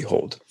pain that we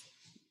hold,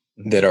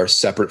 that are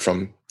separate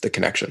from the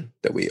connection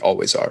that we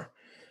always are.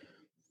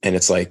 And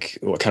it's like,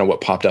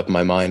 what popped up in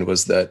my mind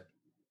was that,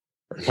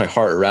 or my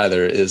heart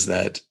rather, is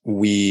that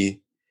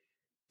we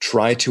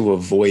try to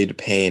avoid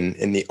pain.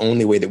 And the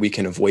only way that we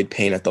can avoid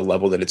pain at the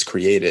level that it's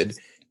created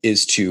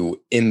is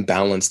to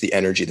imbalance the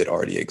energy that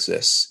already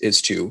exists,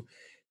 is to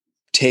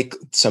take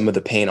some of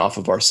the pain off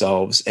of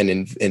ourselves and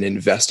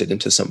invest it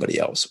into somebody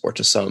else or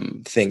to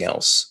something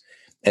else,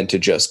 and to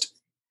just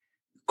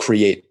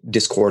create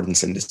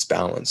discordance and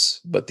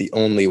disbalance. But the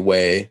only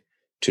way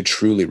to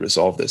truly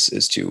resolve this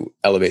is to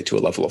elevate to a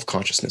level of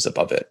consciousness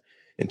above it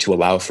and to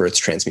allow for its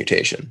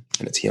transmutation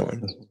and its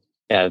healing.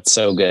 Yeah, it's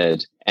so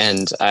good.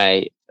 And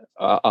I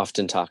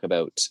often talk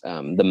about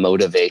the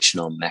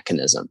motivational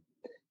mechanism.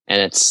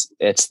 And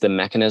it's the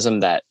mechanism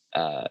that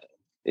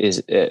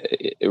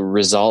it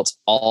results,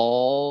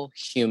 all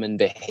human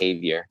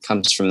behavior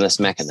comes from this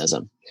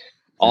mechanism.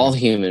 All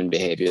human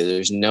behavior,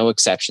 there's no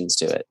exceptions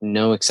to it.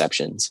 No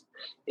exceptions.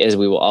 Is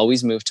we will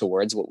always move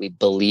towards what we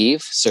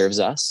believe serves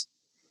us.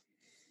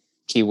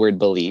 Keyword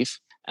believe.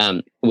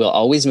 We'll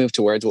always move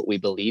towards what we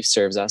believe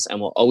serves us,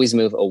 and we'll always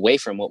move away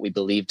from what we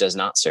believe does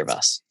not serve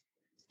us.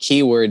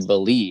 Keyword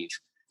believe.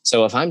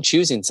 So if I'm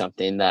choosing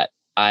something that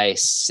I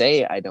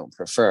say I don't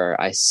prefer,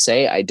 I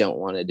say I don't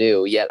want to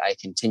do, yet I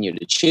continue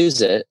to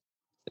choose it,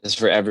 this is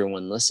for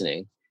everyone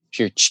listening. If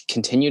you're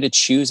continue to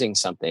choosing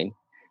something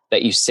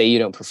that you say you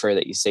don't prefer,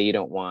 that you say you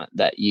don't want,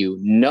 that you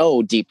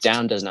know deep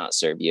down does not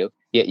serve you,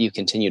 yet you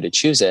continue to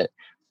choose it,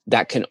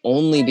 that can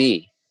only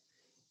be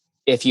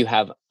if you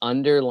have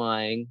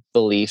underlying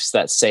beliefs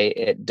that say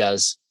it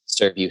does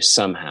serve you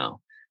somehow.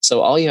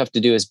 So all you have to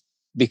do is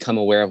become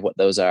aware of what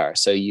those are.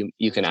 So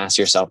you can ask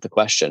yourself the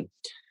question,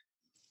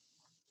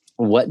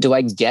 what do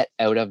I get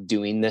out of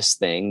doing this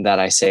thing that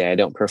I say I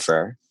don't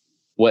prefer?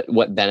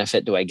 What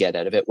benefit do I get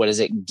out of it? What does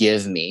it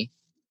give me?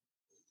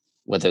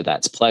 Whether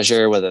that's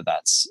pleasure, whether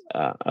that's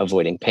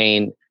avoiding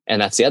pain.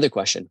 And that's the other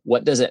question.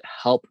 What does it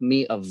help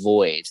me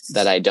avoid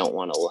that I don't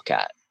want to look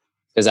at?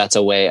 Because that's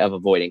a way of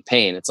avoiding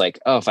pain. It's like,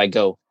 oh, if I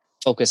go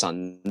focus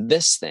on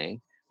this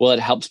thing, well, it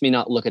helps me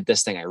not look at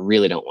this thing I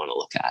really don't want to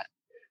look at.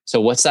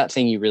 So what's that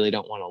thing you really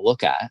don't want to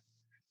look at?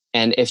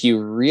 And if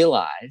you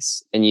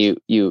realize and you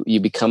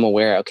become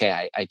aware,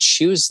 okay, I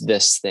choose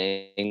this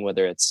thing,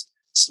 whether it's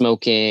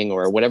smoking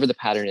or whatever the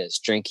pattern is,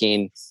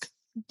 drinking,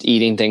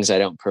 eating things I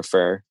don't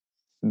prefer,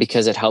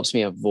 because it helps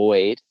me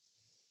avoid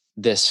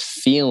this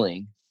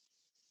feeling,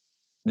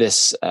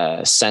 this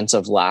sense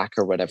of lack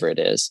or whatever it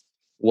is.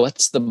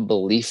 What's the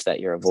belief that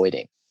you're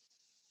avoiding?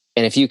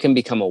 And if you can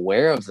become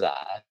aware of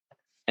that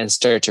and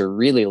start to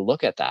really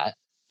look at that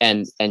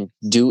and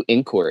do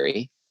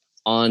inquiry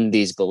on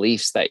these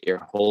beliefs that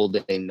you're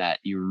holding that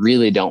you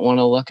really don't want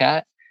to look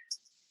at,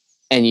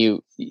 and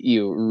you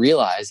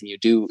realize and you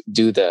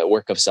do the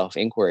work of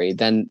self-inquiry,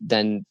 then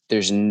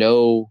there's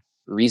no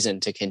reason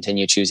to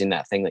continue choosing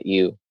that thing that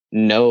you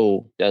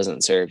know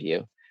doesn't serve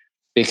you,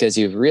 because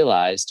you've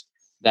realized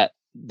that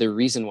the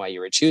reason why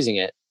you were choosing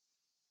it,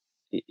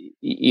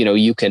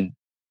 you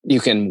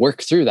can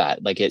work through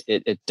that. Like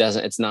it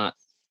doesn't, it's not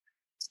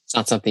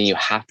something you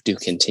have to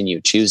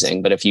continue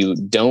choosing. But if you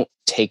don't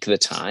take the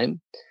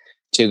time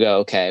to go,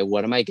 okay,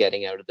 what am I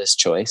getting out of this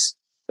choice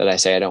that I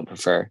say I don't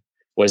prefer?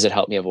 What does it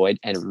help me avoid?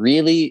 And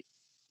really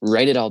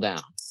write it all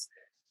down.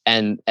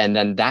 And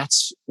then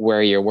that's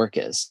where your work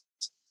is.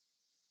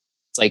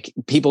 It's like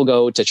people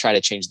go to try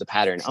to change the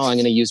pattern. Oh, I'm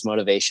going to use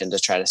motivation to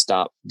try to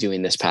stop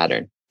doing this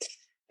pattern.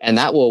 And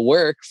that will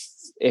work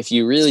if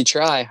you really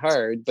try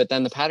hard, but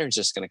then the pattern's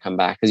just going to come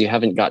back because you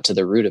haven't got to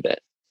the root of it.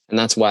 And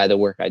that's why the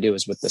work I do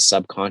is with the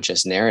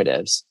subconscious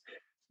narratives,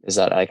 is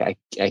that I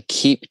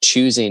keep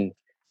choosing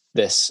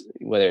this,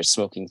 whether it's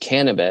smoking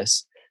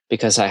cannabis,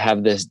 because I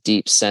have this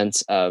deep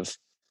sense of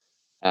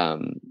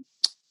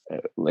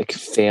like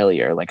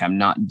failure, like I'm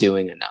not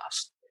doing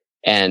enough.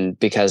 And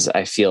because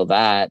I feel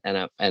that,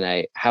 and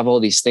I have all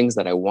these things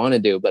that I want to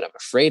do, but I'm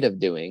afraid of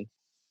doing,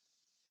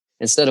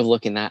 instead of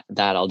looking at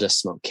that, I'll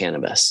just smoke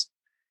cannabis.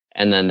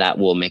 And then that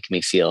will make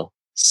me feel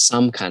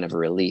some kind of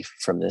relief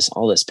from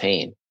all this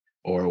pain.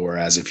 Or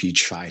whereas if you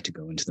try to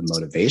go into the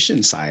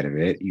motivation side of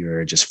it,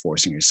 you're just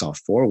forcing yourself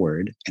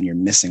forward and you're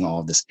missing all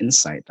of this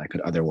insight that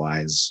could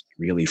otherwise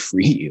really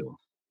free you.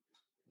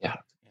 Yeah.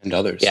 And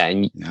others. Yeah.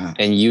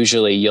 And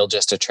usually you'll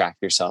just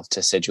attract yourself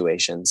to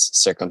situations,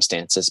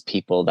 circumstances,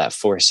 people that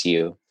force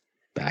you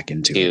back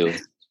into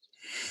it.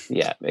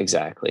 Yeah,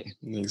 exactly.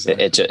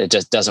 It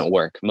just doesn't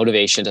work.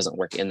 Motivation doesn't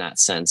work in that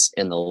sense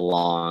in the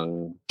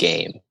long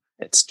game.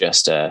 It's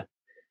just a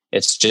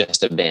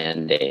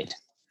Band-Aid.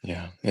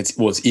 Yeah.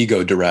 It's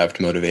ego derived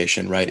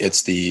motivation, right?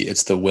 It's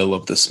the will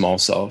of the small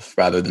self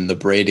rather than the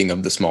braiding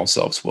of the small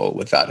self's will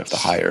with that of the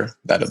higher,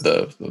 that of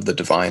the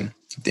divine,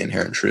 the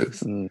inherent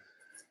truth. Mm.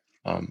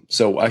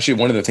 So actually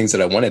one of the things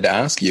that I wanted to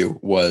ask you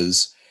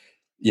was,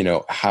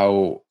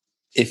 how,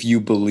 if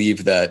you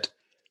believe that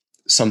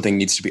something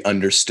needs to be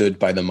understood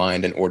by the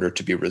mind in order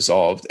to be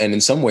resolved. And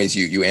in some ways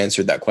you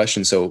answered that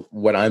question. So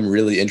what I'm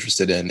really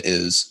interested in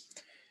is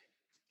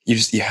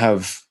you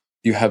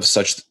have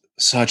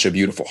such a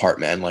beautiful heart,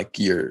 man. Like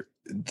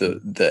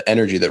the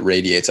energy that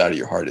radiates out of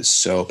your heart is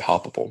so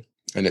palpable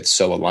and it's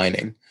so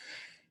aligning.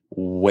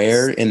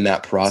 Where in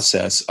that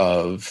process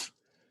of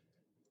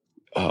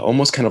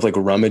almost kind of like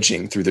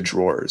rummaging through the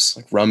drawers,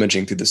 like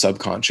rummaging through the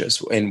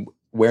subconscious, and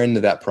where into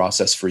that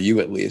process for you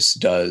at least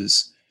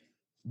does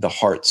the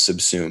heart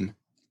subsume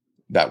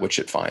that which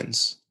it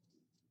finds?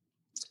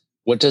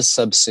 What does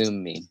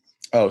subsume mean?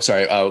 Oh,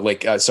 sorry.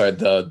 Sorry.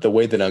 The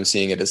way that I'm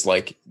seeing it is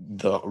like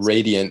the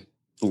radiant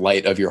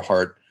light of your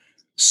heart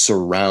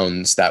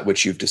surrounds that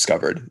which you've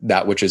discovered,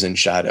 that which is in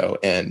shadow,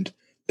 and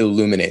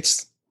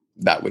illuminates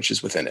that which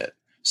is within it.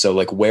 So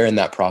like where in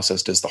that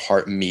process does the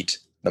heart meet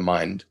the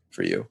mind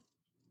for you?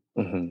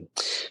 Mm-hmm.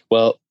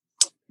 Well,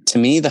 to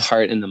me, the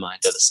heart and the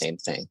mind are the same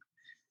thing.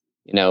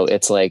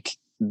 It's like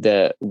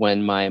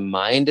when my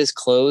mind is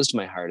closed,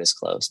 my heart is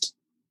closed.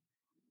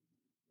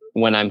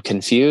 When I'm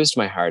confused,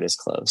 my heart is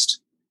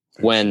closed.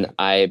 Okay.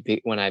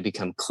 When I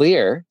become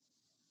clear,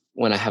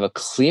 when I have a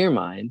clear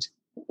mind,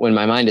 when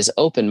my mind is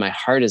open, my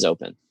heart is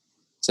open.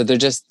 So they're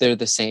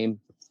the same.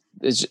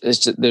 They're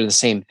the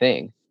same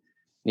thing.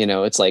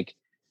 It's like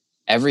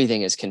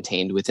everything is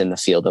contained within the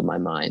field of my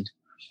mind.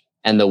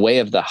 And the way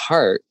of the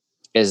heart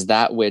is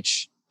that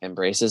which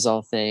embraces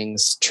all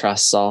things,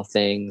 trusts all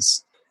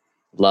things,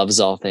 loves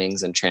all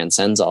things, and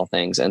transcends all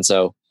things. And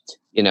so,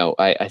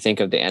 I think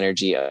of the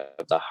energy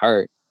of the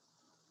heart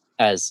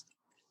as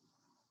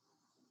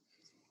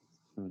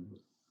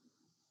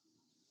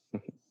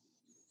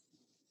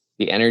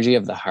the energy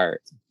of the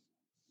heart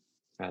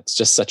It's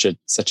just such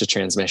a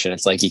transmission.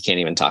 It's like you can't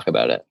even talk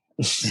about it.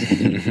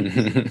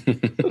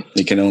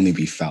 It can only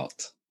be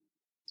felt,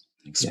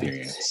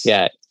 experience.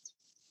 Yeah.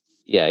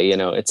 You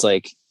know, it's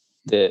like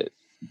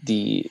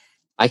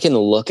I can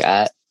look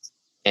at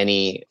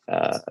any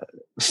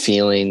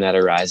feeling that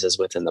arises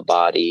within the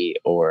body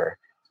or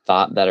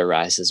thought that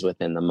arises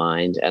within the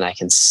mind, and I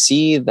can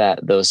see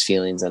that those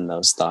feelings and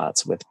those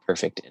thoughts with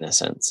perfect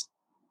innocence.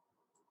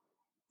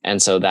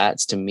 And so that,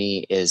 to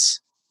me, is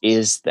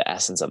the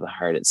essence of the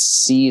heart. It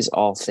sees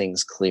all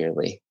things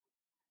clearly.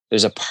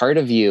 There's a part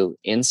of you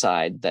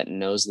inside that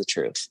knows the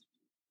truth,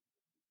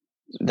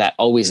 that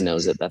always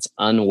knows it, that's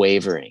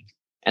unwavering.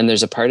 And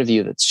there's a part of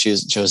you that's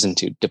chosen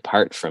to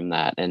depart from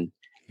that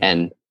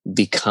and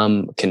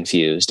become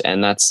confused.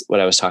 And that's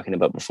what I was talking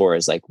about before,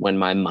 is like, when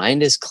my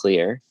mind is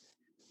clear,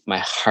 my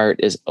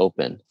heart is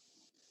open,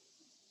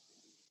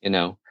 you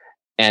know.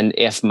 And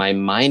if my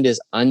mind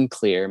is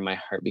unclear, my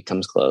heart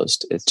becomes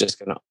closed. It's just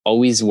going to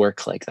always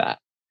work like that.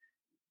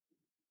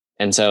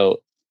 And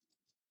so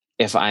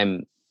if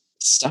I'm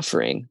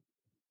suffering,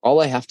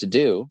 all I have to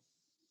do,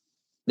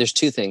 there's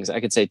two things. I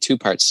could say two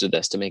parts to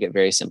this to make it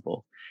very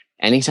simple.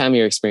 Anytime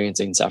you're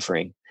experiencing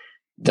suffering,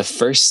 the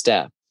first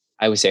step,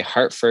 I would say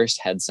heart first,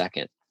 head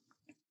second,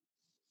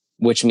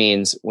 which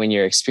means when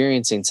you're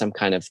experiencing some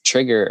kind of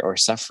trigger or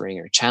suffering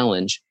or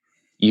challenge,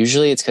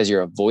 usually it's because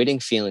you're avoiding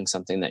feeling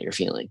something that you're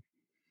feeling.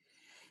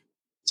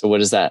 So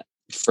what is that?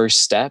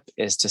 First step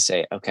is to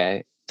say,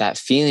 okay, that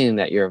feeling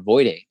that you're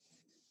avoiding,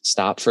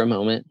 stop for a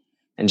moment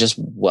and just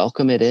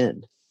welcome it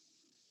in.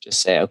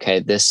 Just say, okay,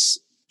 this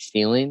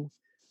feeling,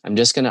 I'm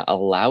just going to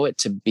allow it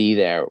to be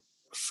there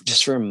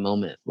just for a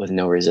moment with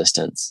no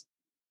resistance.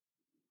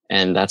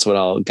 And that's what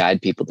I'll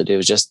guide people to do,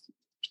 is just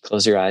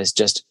close your eyes,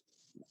 just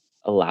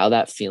allow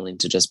that feeling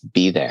to just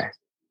be there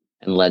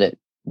and let it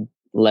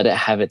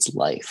have its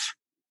life.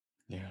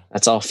 Yeah.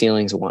 That's all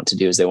feelings want to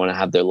do, is they want to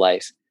have their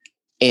life.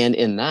 And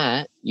in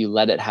that, you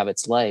let it have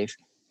its life.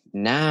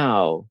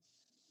 Now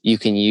you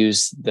can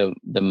use the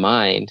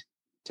mind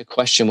to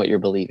question what you're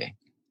believing,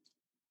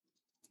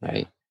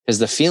 right? Because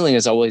the feeling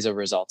is always a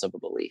result of a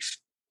belief,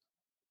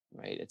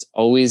 right? It's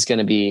always going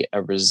to be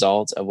a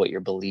result of what you're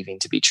believing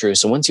to be true.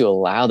 So once you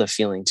allow the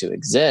feeling to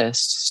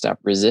exist, stop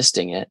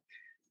resisting it,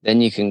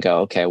 then you can go,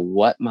 okay,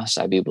 what must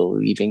I be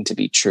believing to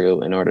be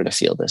true in order to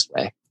feel this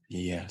way?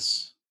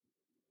 Yes.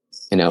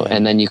 You know,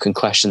 and then you can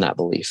question that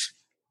belief.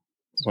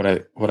 What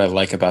I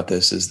like about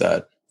this is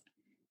that,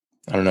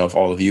 I don't know if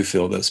all of you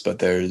feel this, but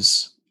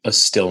there's a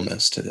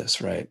stillness to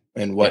this, right?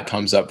 And what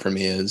comes up for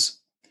me is,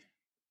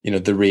 you know,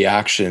 the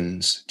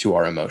reactions to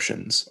our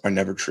emotions are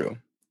never true.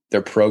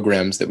 They're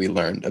programs that we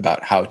learned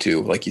about how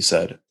to, like you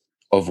said,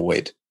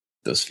 avoid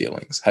those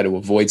feelings, how to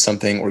avoid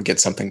something or get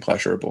something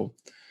pleasurable.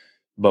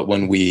 But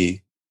when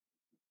we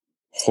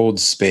hold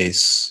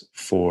space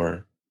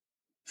for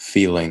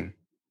feeling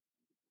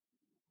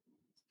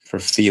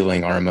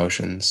our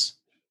emotions,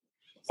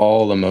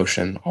 all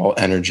emotion, all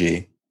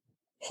energy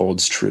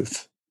holds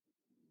truth.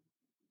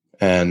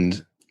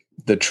 And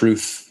the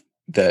truth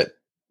that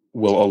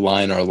will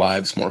align our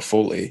lives more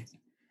fully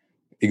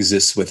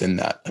exists within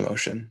that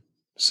emotion.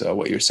 So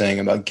what you're saying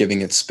about giving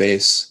it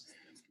space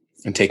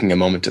and taking a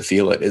moment to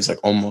feel it is like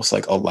almost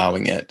like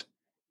allowing it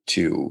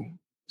to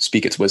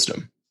speak its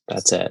wisdom.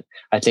 That's it.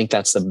 I think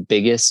that's the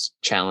biggest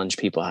challenge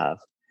people have,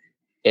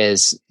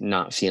 is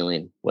not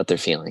feeling what they're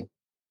feeling.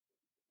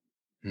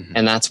 Mm-hmm.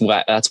 And that's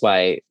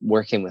why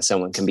working with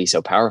someone can be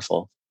so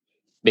powerful,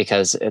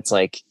 because it's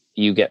like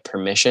you get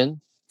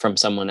permission from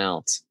someone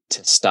else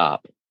to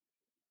stop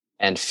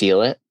and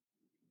feel it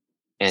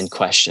and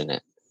question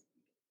it,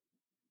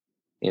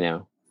 you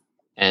know,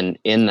 and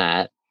in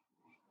that,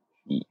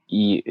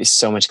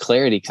 so much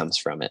clarity comes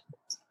from it.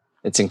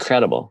 It's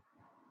incredible,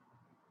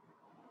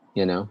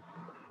 you know?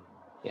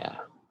 Yeah.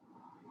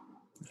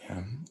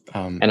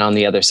 And on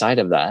the other side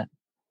of that,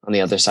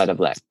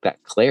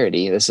 that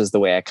clarity, this is the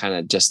way I kind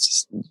of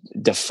just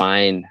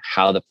define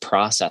how the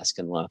process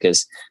can look,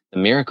 is the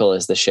miracle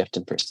is the shift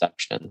in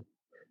perception.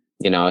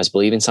 You know, I was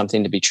believing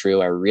something to be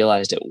true. I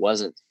realized it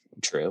wasn't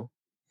true.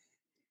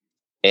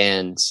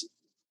 And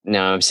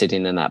now I'm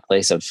sitting in that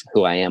place of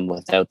who I am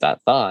without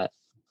that thought.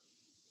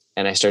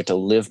 And I start to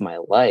live my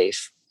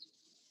life,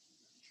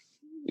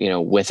 you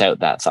know, without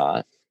that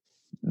thought.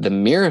 The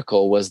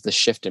miracle was the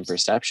shift in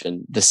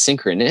perception. The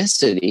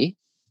synchronicity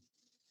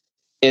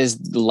is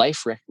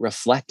life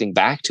reflecting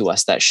back to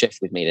us that shift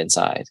we've made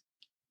inside.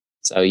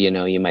 So, you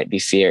know, you might be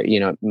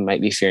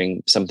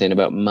fearing something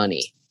about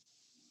money.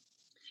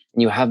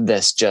 And you have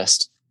this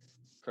just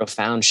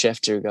profound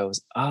shift who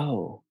goes,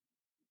 oh,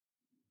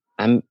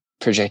 I'm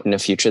projecting a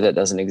future that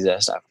doesn't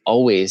exist. I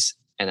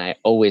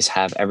always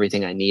have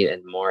everything I need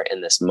and more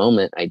in this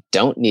moment. I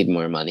don't need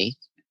more money.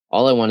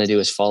 All I want to do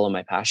is follow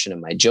my passion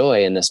and my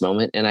joy in this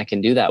moment. And I can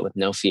do that with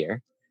no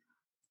fear.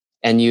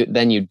 And you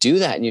do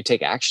that and you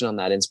take action on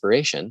that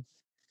inspiration.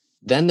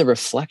 Then the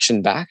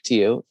reflection back to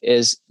you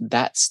is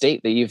that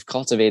state that you've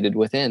cultivated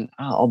within.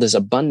 All this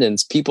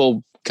abundance,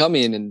 people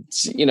coming and,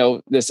 you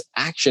know, this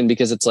action,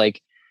 because it's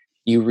like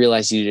you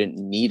realize you didn't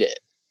need it.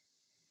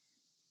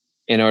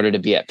 in order to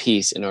be at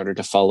peace, in order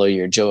to follow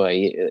your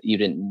joy. You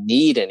didn't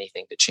need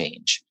anything to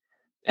change.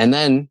 And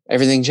then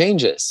everything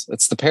changes.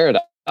 It's the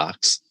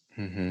paradox.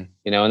 Mm-hmm.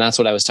 You know, and that's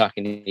what I was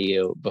talking to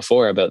you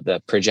before about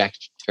the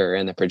projector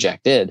and the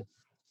projected.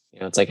 You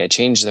know, it's like I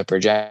change the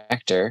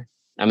projector.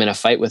 I'm in a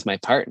fight with my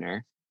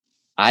partner.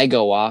 I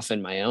go off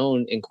in my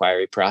own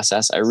inquiry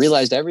process. I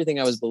realized everything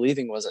I was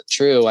believing wasn't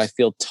true. I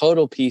feel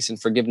total peace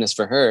and forgiveness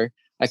for her.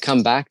 I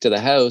come back to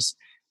the house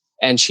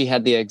and she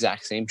had the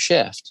exact same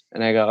shift.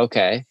 And I go,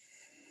 okay,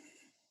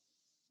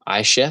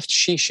 I shift,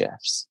 she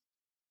shifts.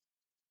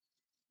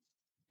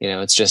 You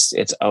know,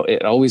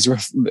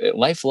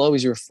 life will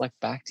always reflect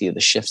back to you the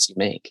shifts you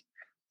make.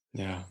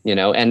 Yeah. You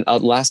know, and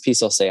last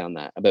piece I'll say on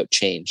that about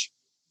change.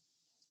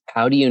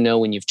 How do you know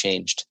when you've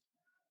changed?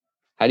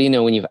 How do you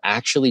know when you've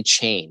actually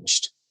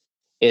changed?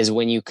 Is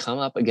when you come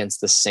up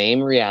against the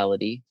same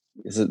reality,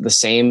 the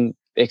same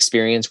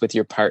experience with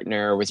your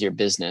partner or with your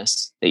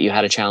business that you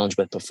had a challenge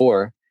with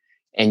before,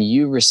 and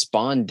you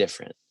respond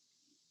different.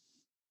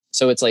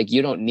 So it's like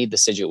you don't need the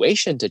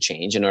situation to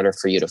change in order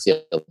for you to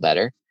feel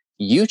better.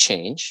 You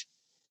change,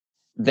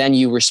 then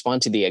you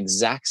respond to the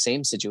exact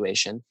same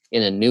situation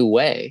in a new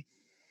way.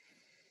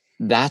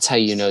 That's how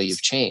you know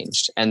you've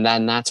changed. And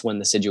then that's when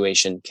the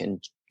situation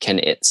can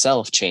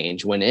itself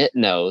change, when it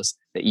knows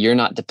that you're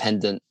not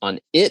dependent on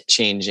it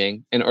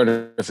changing in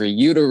order for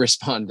you to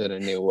respond in a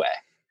new way.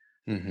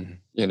 Mm-hmm.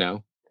 You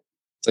know,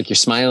 it's like you're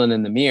smiling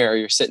in the mirror,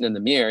 you're sitting in the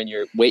mirror and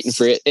you're waiting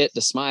for it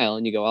to smile.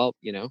 And you go, oh,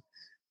 you know,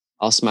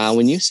 I'll smile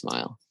when you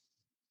smile.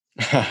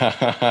 You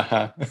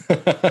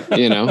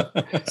know?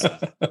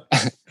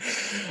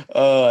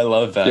 Oh, I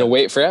love that. You'll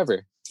wait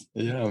forever.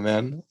 Yeah,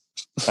 man.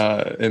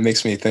 It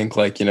makes me think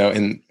like, you know,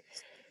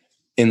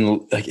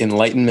 like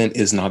enlightenment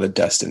is not a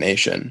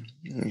destination.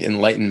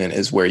 Enlightenment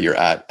is where you're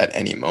at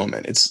any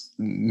moment. It's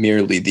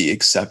merely the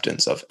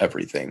acceptance of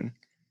everything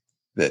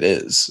that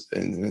is.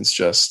 And it's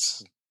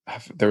just,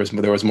 there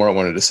was more I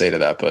wanted to say to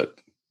that, but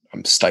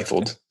I'm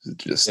stifled.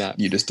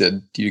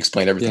 You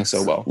explained everything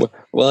so well.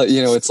 Well,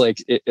 you know, it's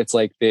like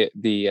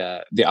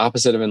the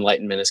opposite of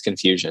enlightenment is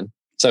confusion.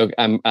 So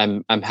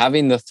I'm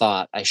having the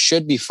thought, I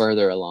should be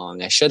further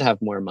along. I should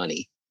have more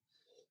money.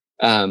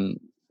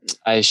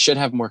 I should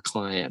have more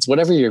clients.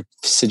 Whatever your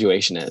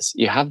situation is,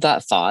 you have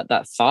that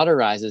thought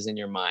arises in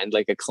your mind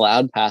like a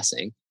cloud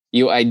passing.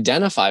 You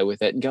identify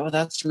with it and go,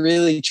 that's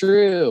really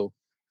true.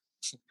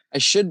 I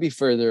should be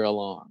further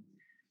along.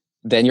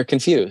 Then you're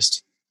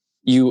confused.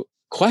 You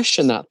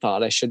question that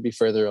thought, I should be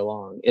further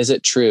along. Is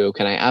it true?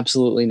 Can I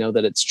absolutely know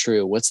that it's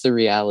true? What's the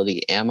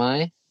reality? Am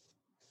I?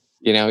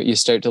 You know, you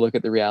start to look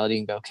at the reality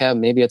and go, okay,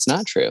 maybe it's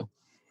not true.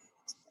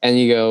 And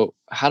you go,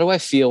 how do I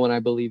feel when I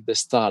believe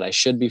this thought? I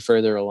should be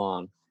further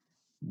along.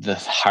 The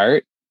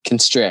heart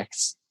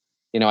constricts.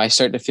 You know, I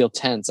start to feel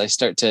tense. I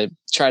start to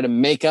try to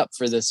make up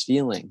for this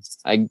feeling.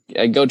 I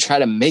go try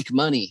to make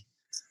money,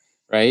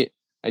 right?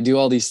 I do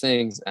all these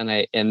things. And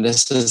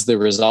this is the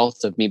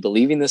result of me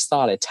believing this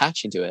thought,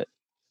 attaching to it.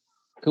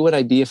 Who would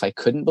I be if I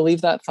couldn't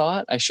believe that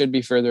thought? I should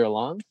be further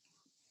along.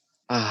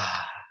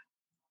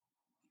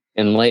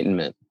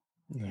 Enlightenment.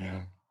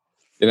 Yeah.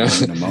 You know,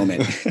 in a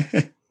moment.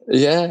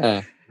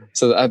 Yeah.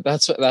 So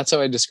that's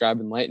how I describe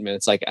enlightenment.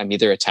 It's like I'm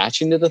either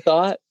attaching to the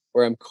thought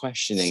or I'm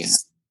questioning it.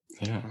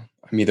 Yeah.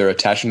 I'm either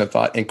attaching to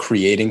thought and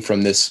creating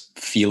from this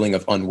feeling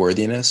of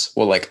unworthiness.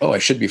 Well, like, oh, I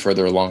should be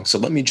further along. So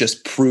let me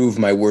just prove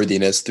my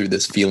worthiness through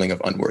this feeling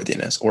of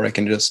unworthiness. Or I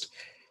can just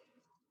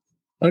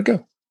let it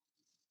go.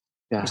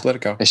 Yeah. Just let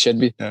it go. I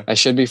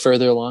should be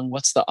further along.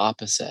 What's the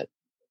opposite?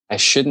 I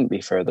shouldn't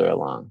be further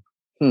along.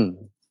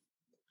 And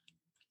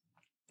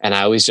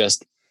I always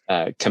just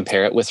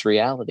compare it with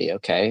reality.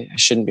 Okay. I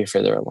shouldn't be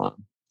further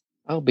along.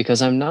 Oh,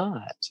 because I'm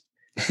not.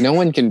 No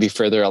one can be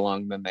further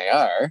along than they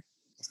are.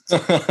 No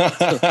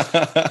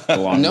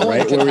one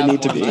can have more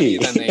money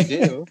than they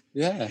do.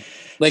 Yeah.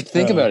 Like,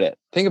 think about it.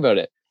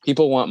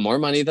 People want more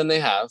money than they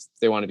have.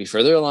 They want to be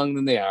further along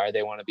than they are.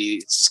 They want to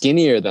be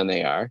skinnier than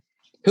they are.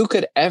 Who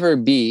could ever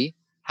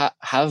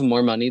have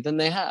more money than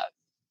they have?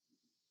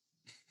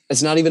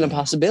 It's not even a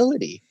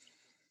possibility.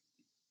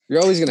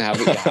 You're always going to have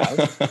what you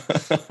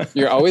have.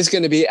 You're always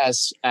going to be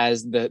as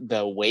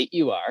the weight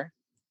you are.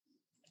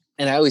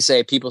 And I always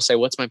say, people say,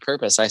 what's my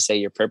purpose? I say,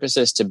 your purpose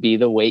is to be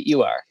the weight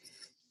you are,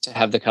 to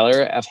have the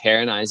color of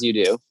hair and eyes you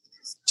do,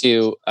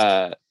 to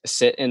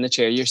sit in the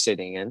chair you're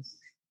sitting in,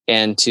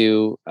 and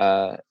to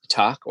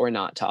talk or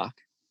not talk.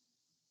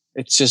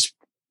 It's just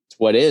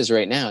what is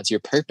right now. It's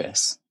your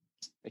purpose.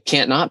 It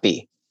can't not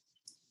be.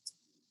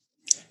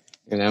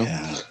 You know?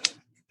 Yeah.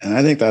 And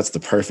I think that's the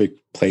perfect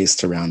place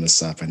to round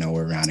this up. I know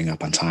we're rounding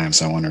up on time,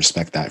 so I want to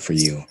respect that for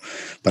you.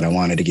 But I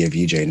wanted to give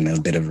you, Jayden,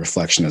 a bit of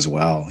reflection as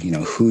well. You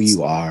know, who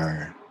you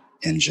are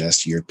and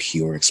just your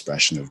pure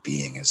expression of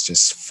being is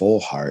just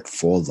full heart,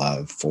 full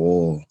love,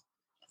 full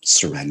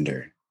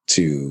surrender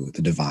to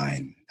the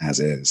divine as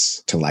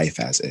is, to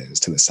life as is,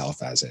 to the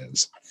self as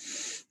is.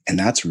 And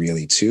that's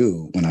really,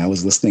 too, when I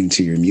was listening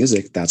to your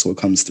music, that's what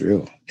comes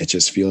through. It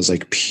just feels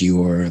like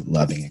pure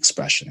loving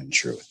expression and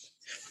truth.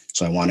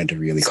 So I wanted to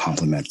really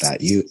compliment that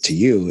to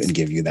you and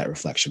give you that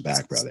reflection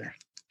back, brother.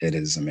 It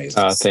is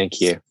amazing. Oh,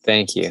 thank you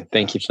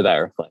for that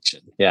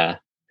reflection. Yeah.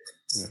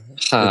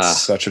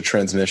 It's such a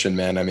transmission,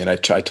 man. I mean, I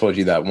told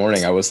you that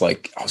morning, I was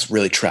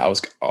really I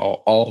was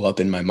all up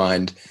in my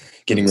mind,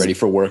 getting ready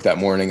for work that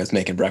morning. I was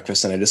making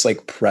breakfast, and I just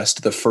like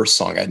pressed the first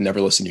song. I'd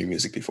never listened to your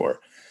music before.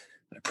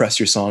 I pressed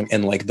your song,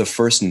 and like the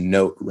first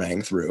note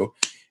rang through,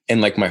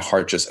 and like my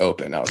heart just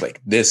opened. I was like,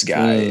 this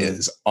guy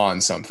is on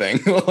something.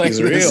 Like,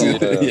 he's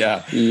real.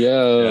 Yeah.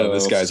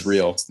 This guy's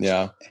real.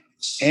 Yeah.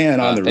 And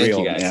on the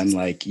real, man,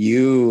 like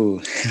I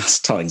was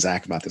telling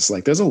Zach about this.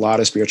 Like, there's a lot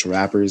of spiritual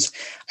rappers.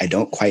 I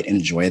don't quite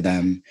enjoy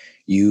them.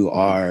 You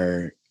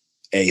are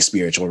a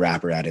spiritual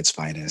rapper at its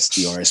finest.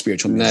 You are a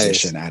spiritual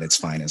musician at its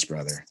finest,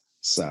 brother.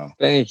 So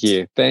thank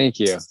you.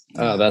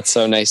 Oh, that's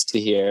so nice to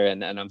hear.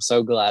 And I'm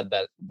so glad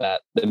that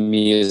the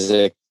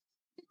music,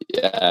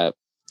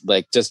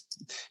 like, just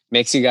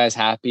makes you guys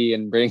happy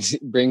and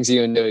brings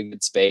you into a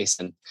good space,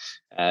 and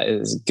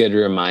is a good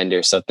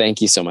reminder. So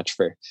thank you so much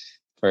for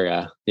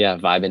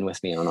vibing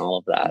with me on all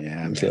of that. Yeah,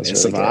 man, it's really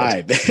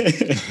a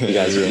vibe.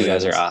 you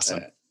guys are awesome.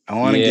 I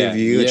want to give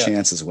you a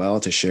chance as well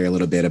to share a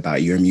little bit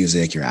about your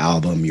music, your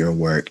album, your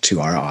work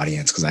to our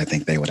audience, because I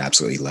think they would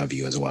absolutely love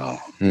you as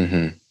well.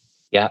 Mm-hmm.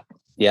 Yeah.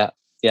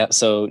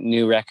 So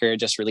new record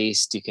just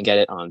released. You can get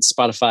it on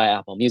Spotify,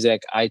 Apple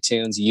Music,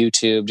 iTunes,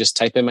 YouTube. Just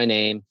type in my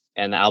name,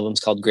 and the album's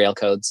called Grail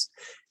Codes.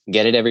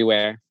 Get it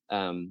everywhere.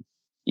 And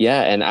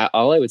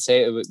all I would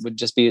say would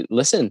just be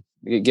listen,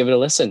 give it a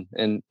listen,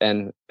 and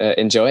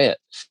enjoy it.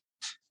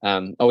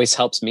 Always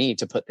helps me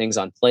to put things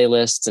on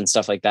playlists and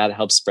stuff like that. It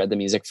helps spread the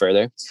music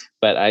further.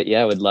 But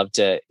I would love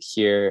to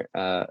hear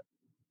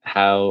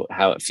how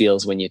it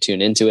feels when you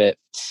tune into it.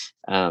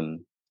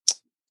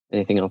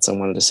 Anything else I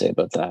wanted to say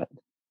about that?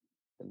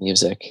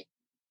 Music.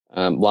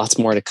 Lots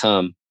more to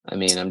come. I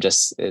mean,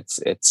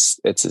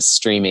 it's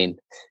streaming,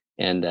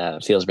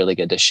 and feels really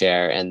good to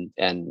share. And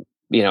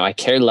I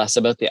care less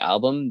about the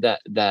album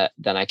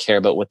than I care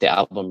about what the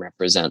album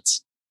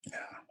represents. Yeah.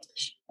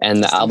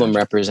 And the album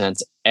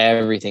represents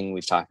everything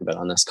we've talked about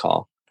on this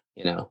call,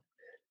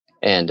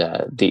 and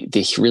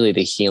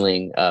the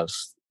healing of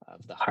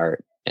the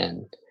heart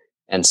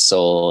and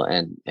soul,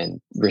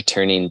 and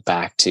returning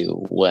back to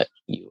what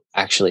you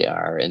actually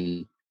are.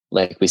 And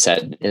like we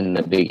said in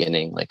the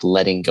beginning, like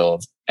letting go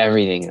of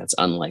everything that's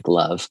unlike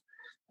love.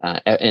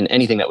 And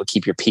anything that would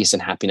keep your peace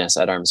and happiness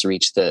at arm's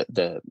reach.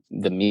 The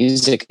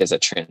music is a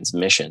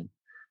transmission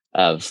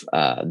of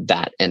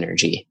that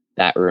energy,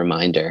 that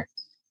reminder.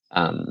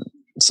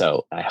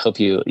 So I hope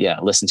you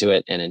listen to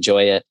it and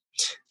enjoy it.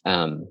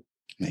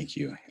 Thank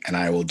you. And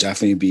I will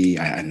definitely be,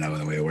 I know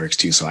the way it works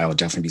too, so I will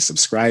definitely be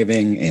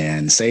subscribing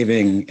and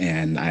saving.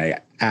 And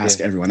I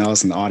ask everyone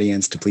else in the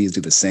audience to please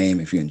do the same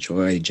if you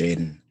enjoy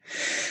Jayden.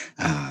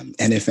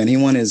 And if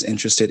anyone is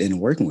interested in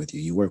working with you,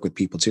 you work with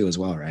people too as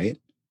well, right?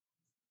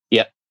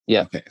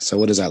 Yeah. Okay. So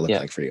what does that look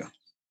like for you?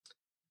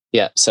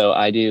 Yeah. So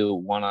I do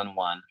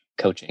one-on-one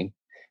coaching,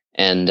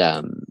 and,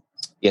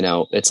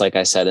 it's like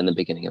I said in the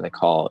beginning of the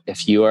call,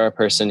 if you are a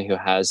person who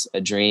has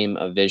a dream,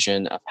 a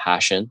vision, a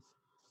passion,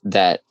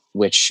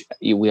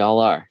 we all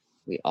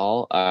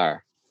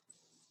are,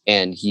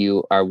 and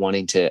you are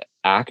wanting to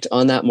act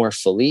on that more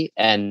fully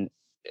and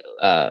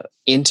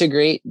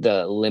integrate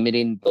the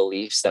limiting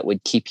beliefs that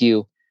would keep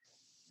you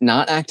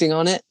not acting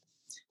on it.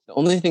 The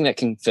only thing that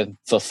can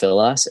fulfill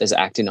us is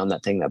acting on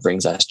that thing that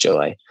brings us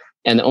joy.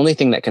 And the only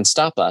thing that can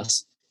stop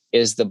us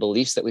is the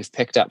beliefs that we've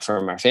picked up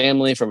from our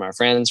family, from our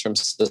friends, from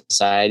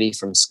society,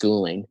 from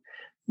schooling,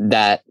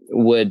 that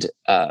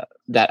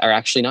that are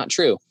actually not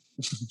true.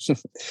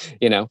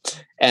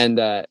 And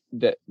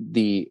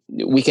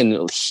we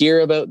can hear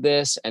about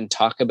this and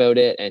talk about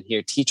it and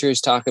hear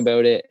teachers talk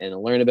about it and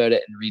learn about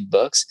it and read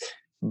books,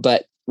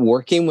 but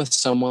working with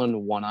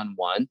someone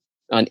one-on-one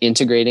on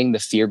integrating the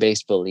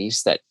fear-based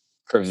beliefs that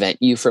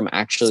prevent you from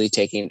actually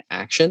taking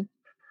action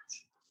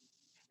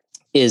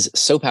is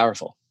so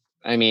powerful.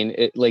 I mean,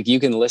 you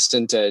can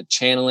listen to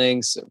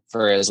channelings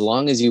for as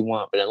long as you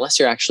want, but unless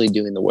you're actually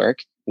doing the work,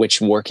 which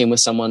working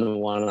with someone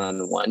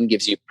one-on-one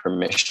gives you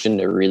permission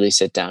to really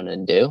sit down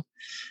and do,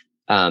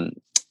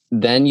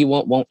 then you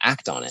won't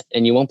act on it,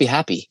 and you won't be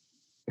happy,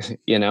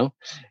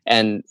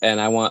 and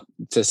I want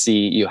to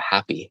see you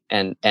happy.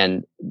 And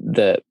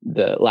the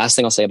last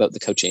thing I'll say about the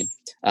coaching,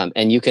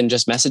 and you can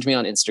just message me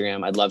on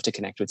Instagram. I'd love to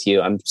connect with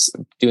you. I'm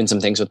doing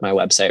some things with my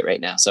website right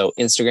now. So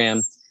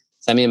Instagram,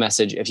 send me a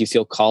message. If you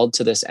feel called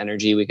to this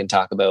energy, we can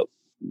talk about,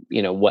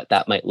 what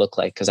that might look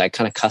like, because I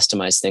kind of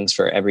customize things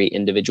for every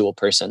individual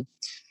person.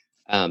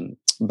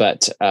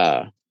 But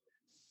that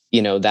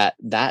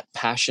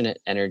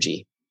passionate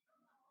energy,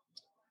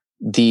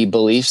 the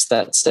beliefs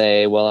that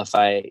say, well, if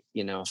I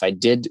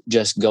did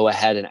just go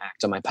ahead and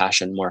act on my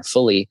passion more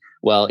fully,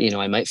 well,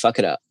 I might fuck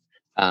it up.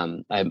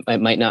 I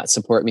might not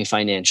support me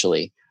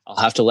financially. I'll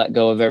have to let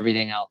go of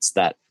everything else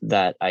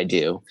that I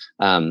do.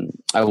 I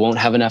won't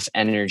have enough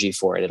energy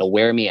for it. It'll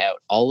wear me out.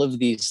 All of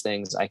these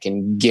things I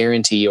can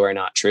guarantee you are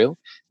not true.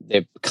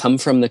 They come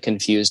from the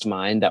confused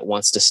mind that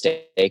wants to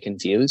stay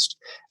confused.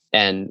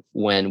 And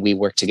when we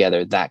work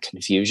together, that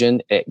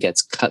confusion, it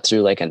gets cut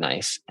through like a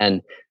knife.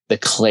 And the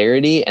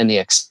clarity and the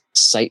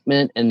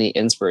excitement and the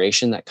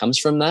inspiration that comes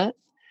from that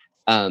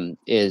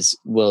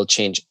will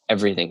change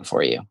everything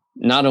for you.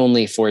 Not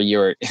only for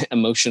your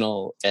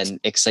emotional and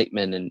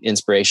excitement and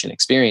inspiration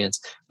experience,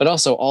 but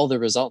also all the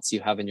results you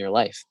have in your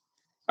life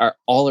are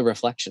all a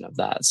reflection of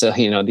that. So,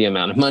 the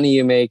amount of money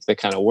you make, the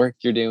kind of work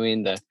you're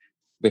doing, the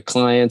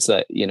clients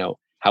that,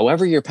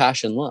 however your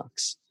passion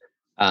looks,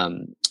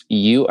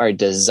 you are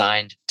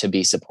designed to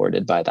be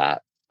supported by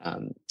that.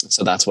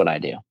 So that's what I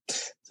do.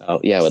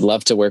 So yeah, I would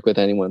love to work with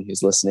anyone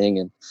who's listening,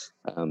 and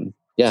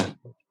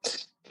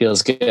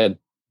feels good.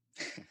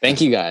 Thank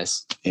you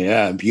guys.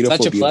 Yeah, beautiful.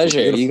 Such a pleasure.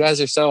 Beautiful. You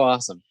guys are so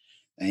awesome.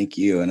 Thank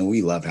you. And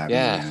we love having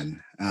you,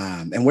 man.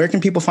 And where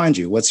can people find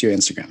you? What's your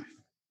Instagram?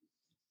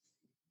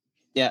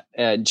 Yeah.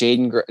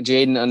 Jayden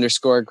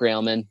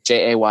 _Grailman,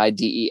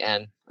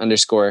 JAYDEN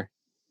 _GRAHLMAN.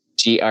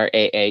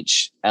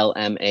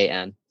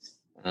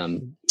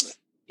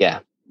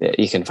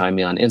 You can find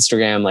me on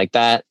Instagram like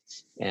that.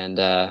 And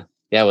I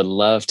would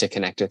love to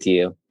connect with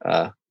you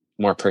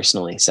more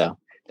personally. So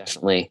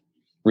definitely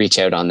reach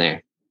out on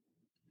there.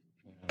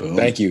 Boom.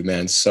 Thank you,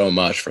 man, so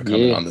much for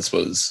coming on. This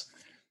was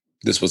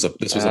a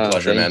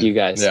pleasure, man. Thank you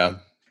guys. Yeah.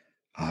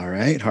 All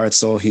right, Heart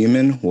Soul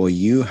Human. Well,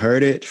 you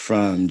heard it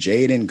from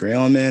Jayden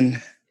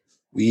Grailman.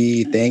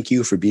 We thank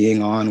you for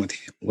being on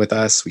with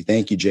us. We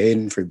thank you,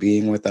 Jayden, for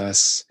being with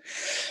us.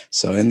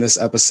 So in this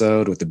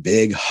episode, with the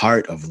big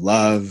heart of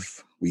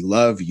love, we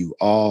love you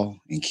all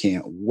and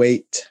can't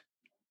wait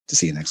to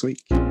see you next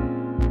week.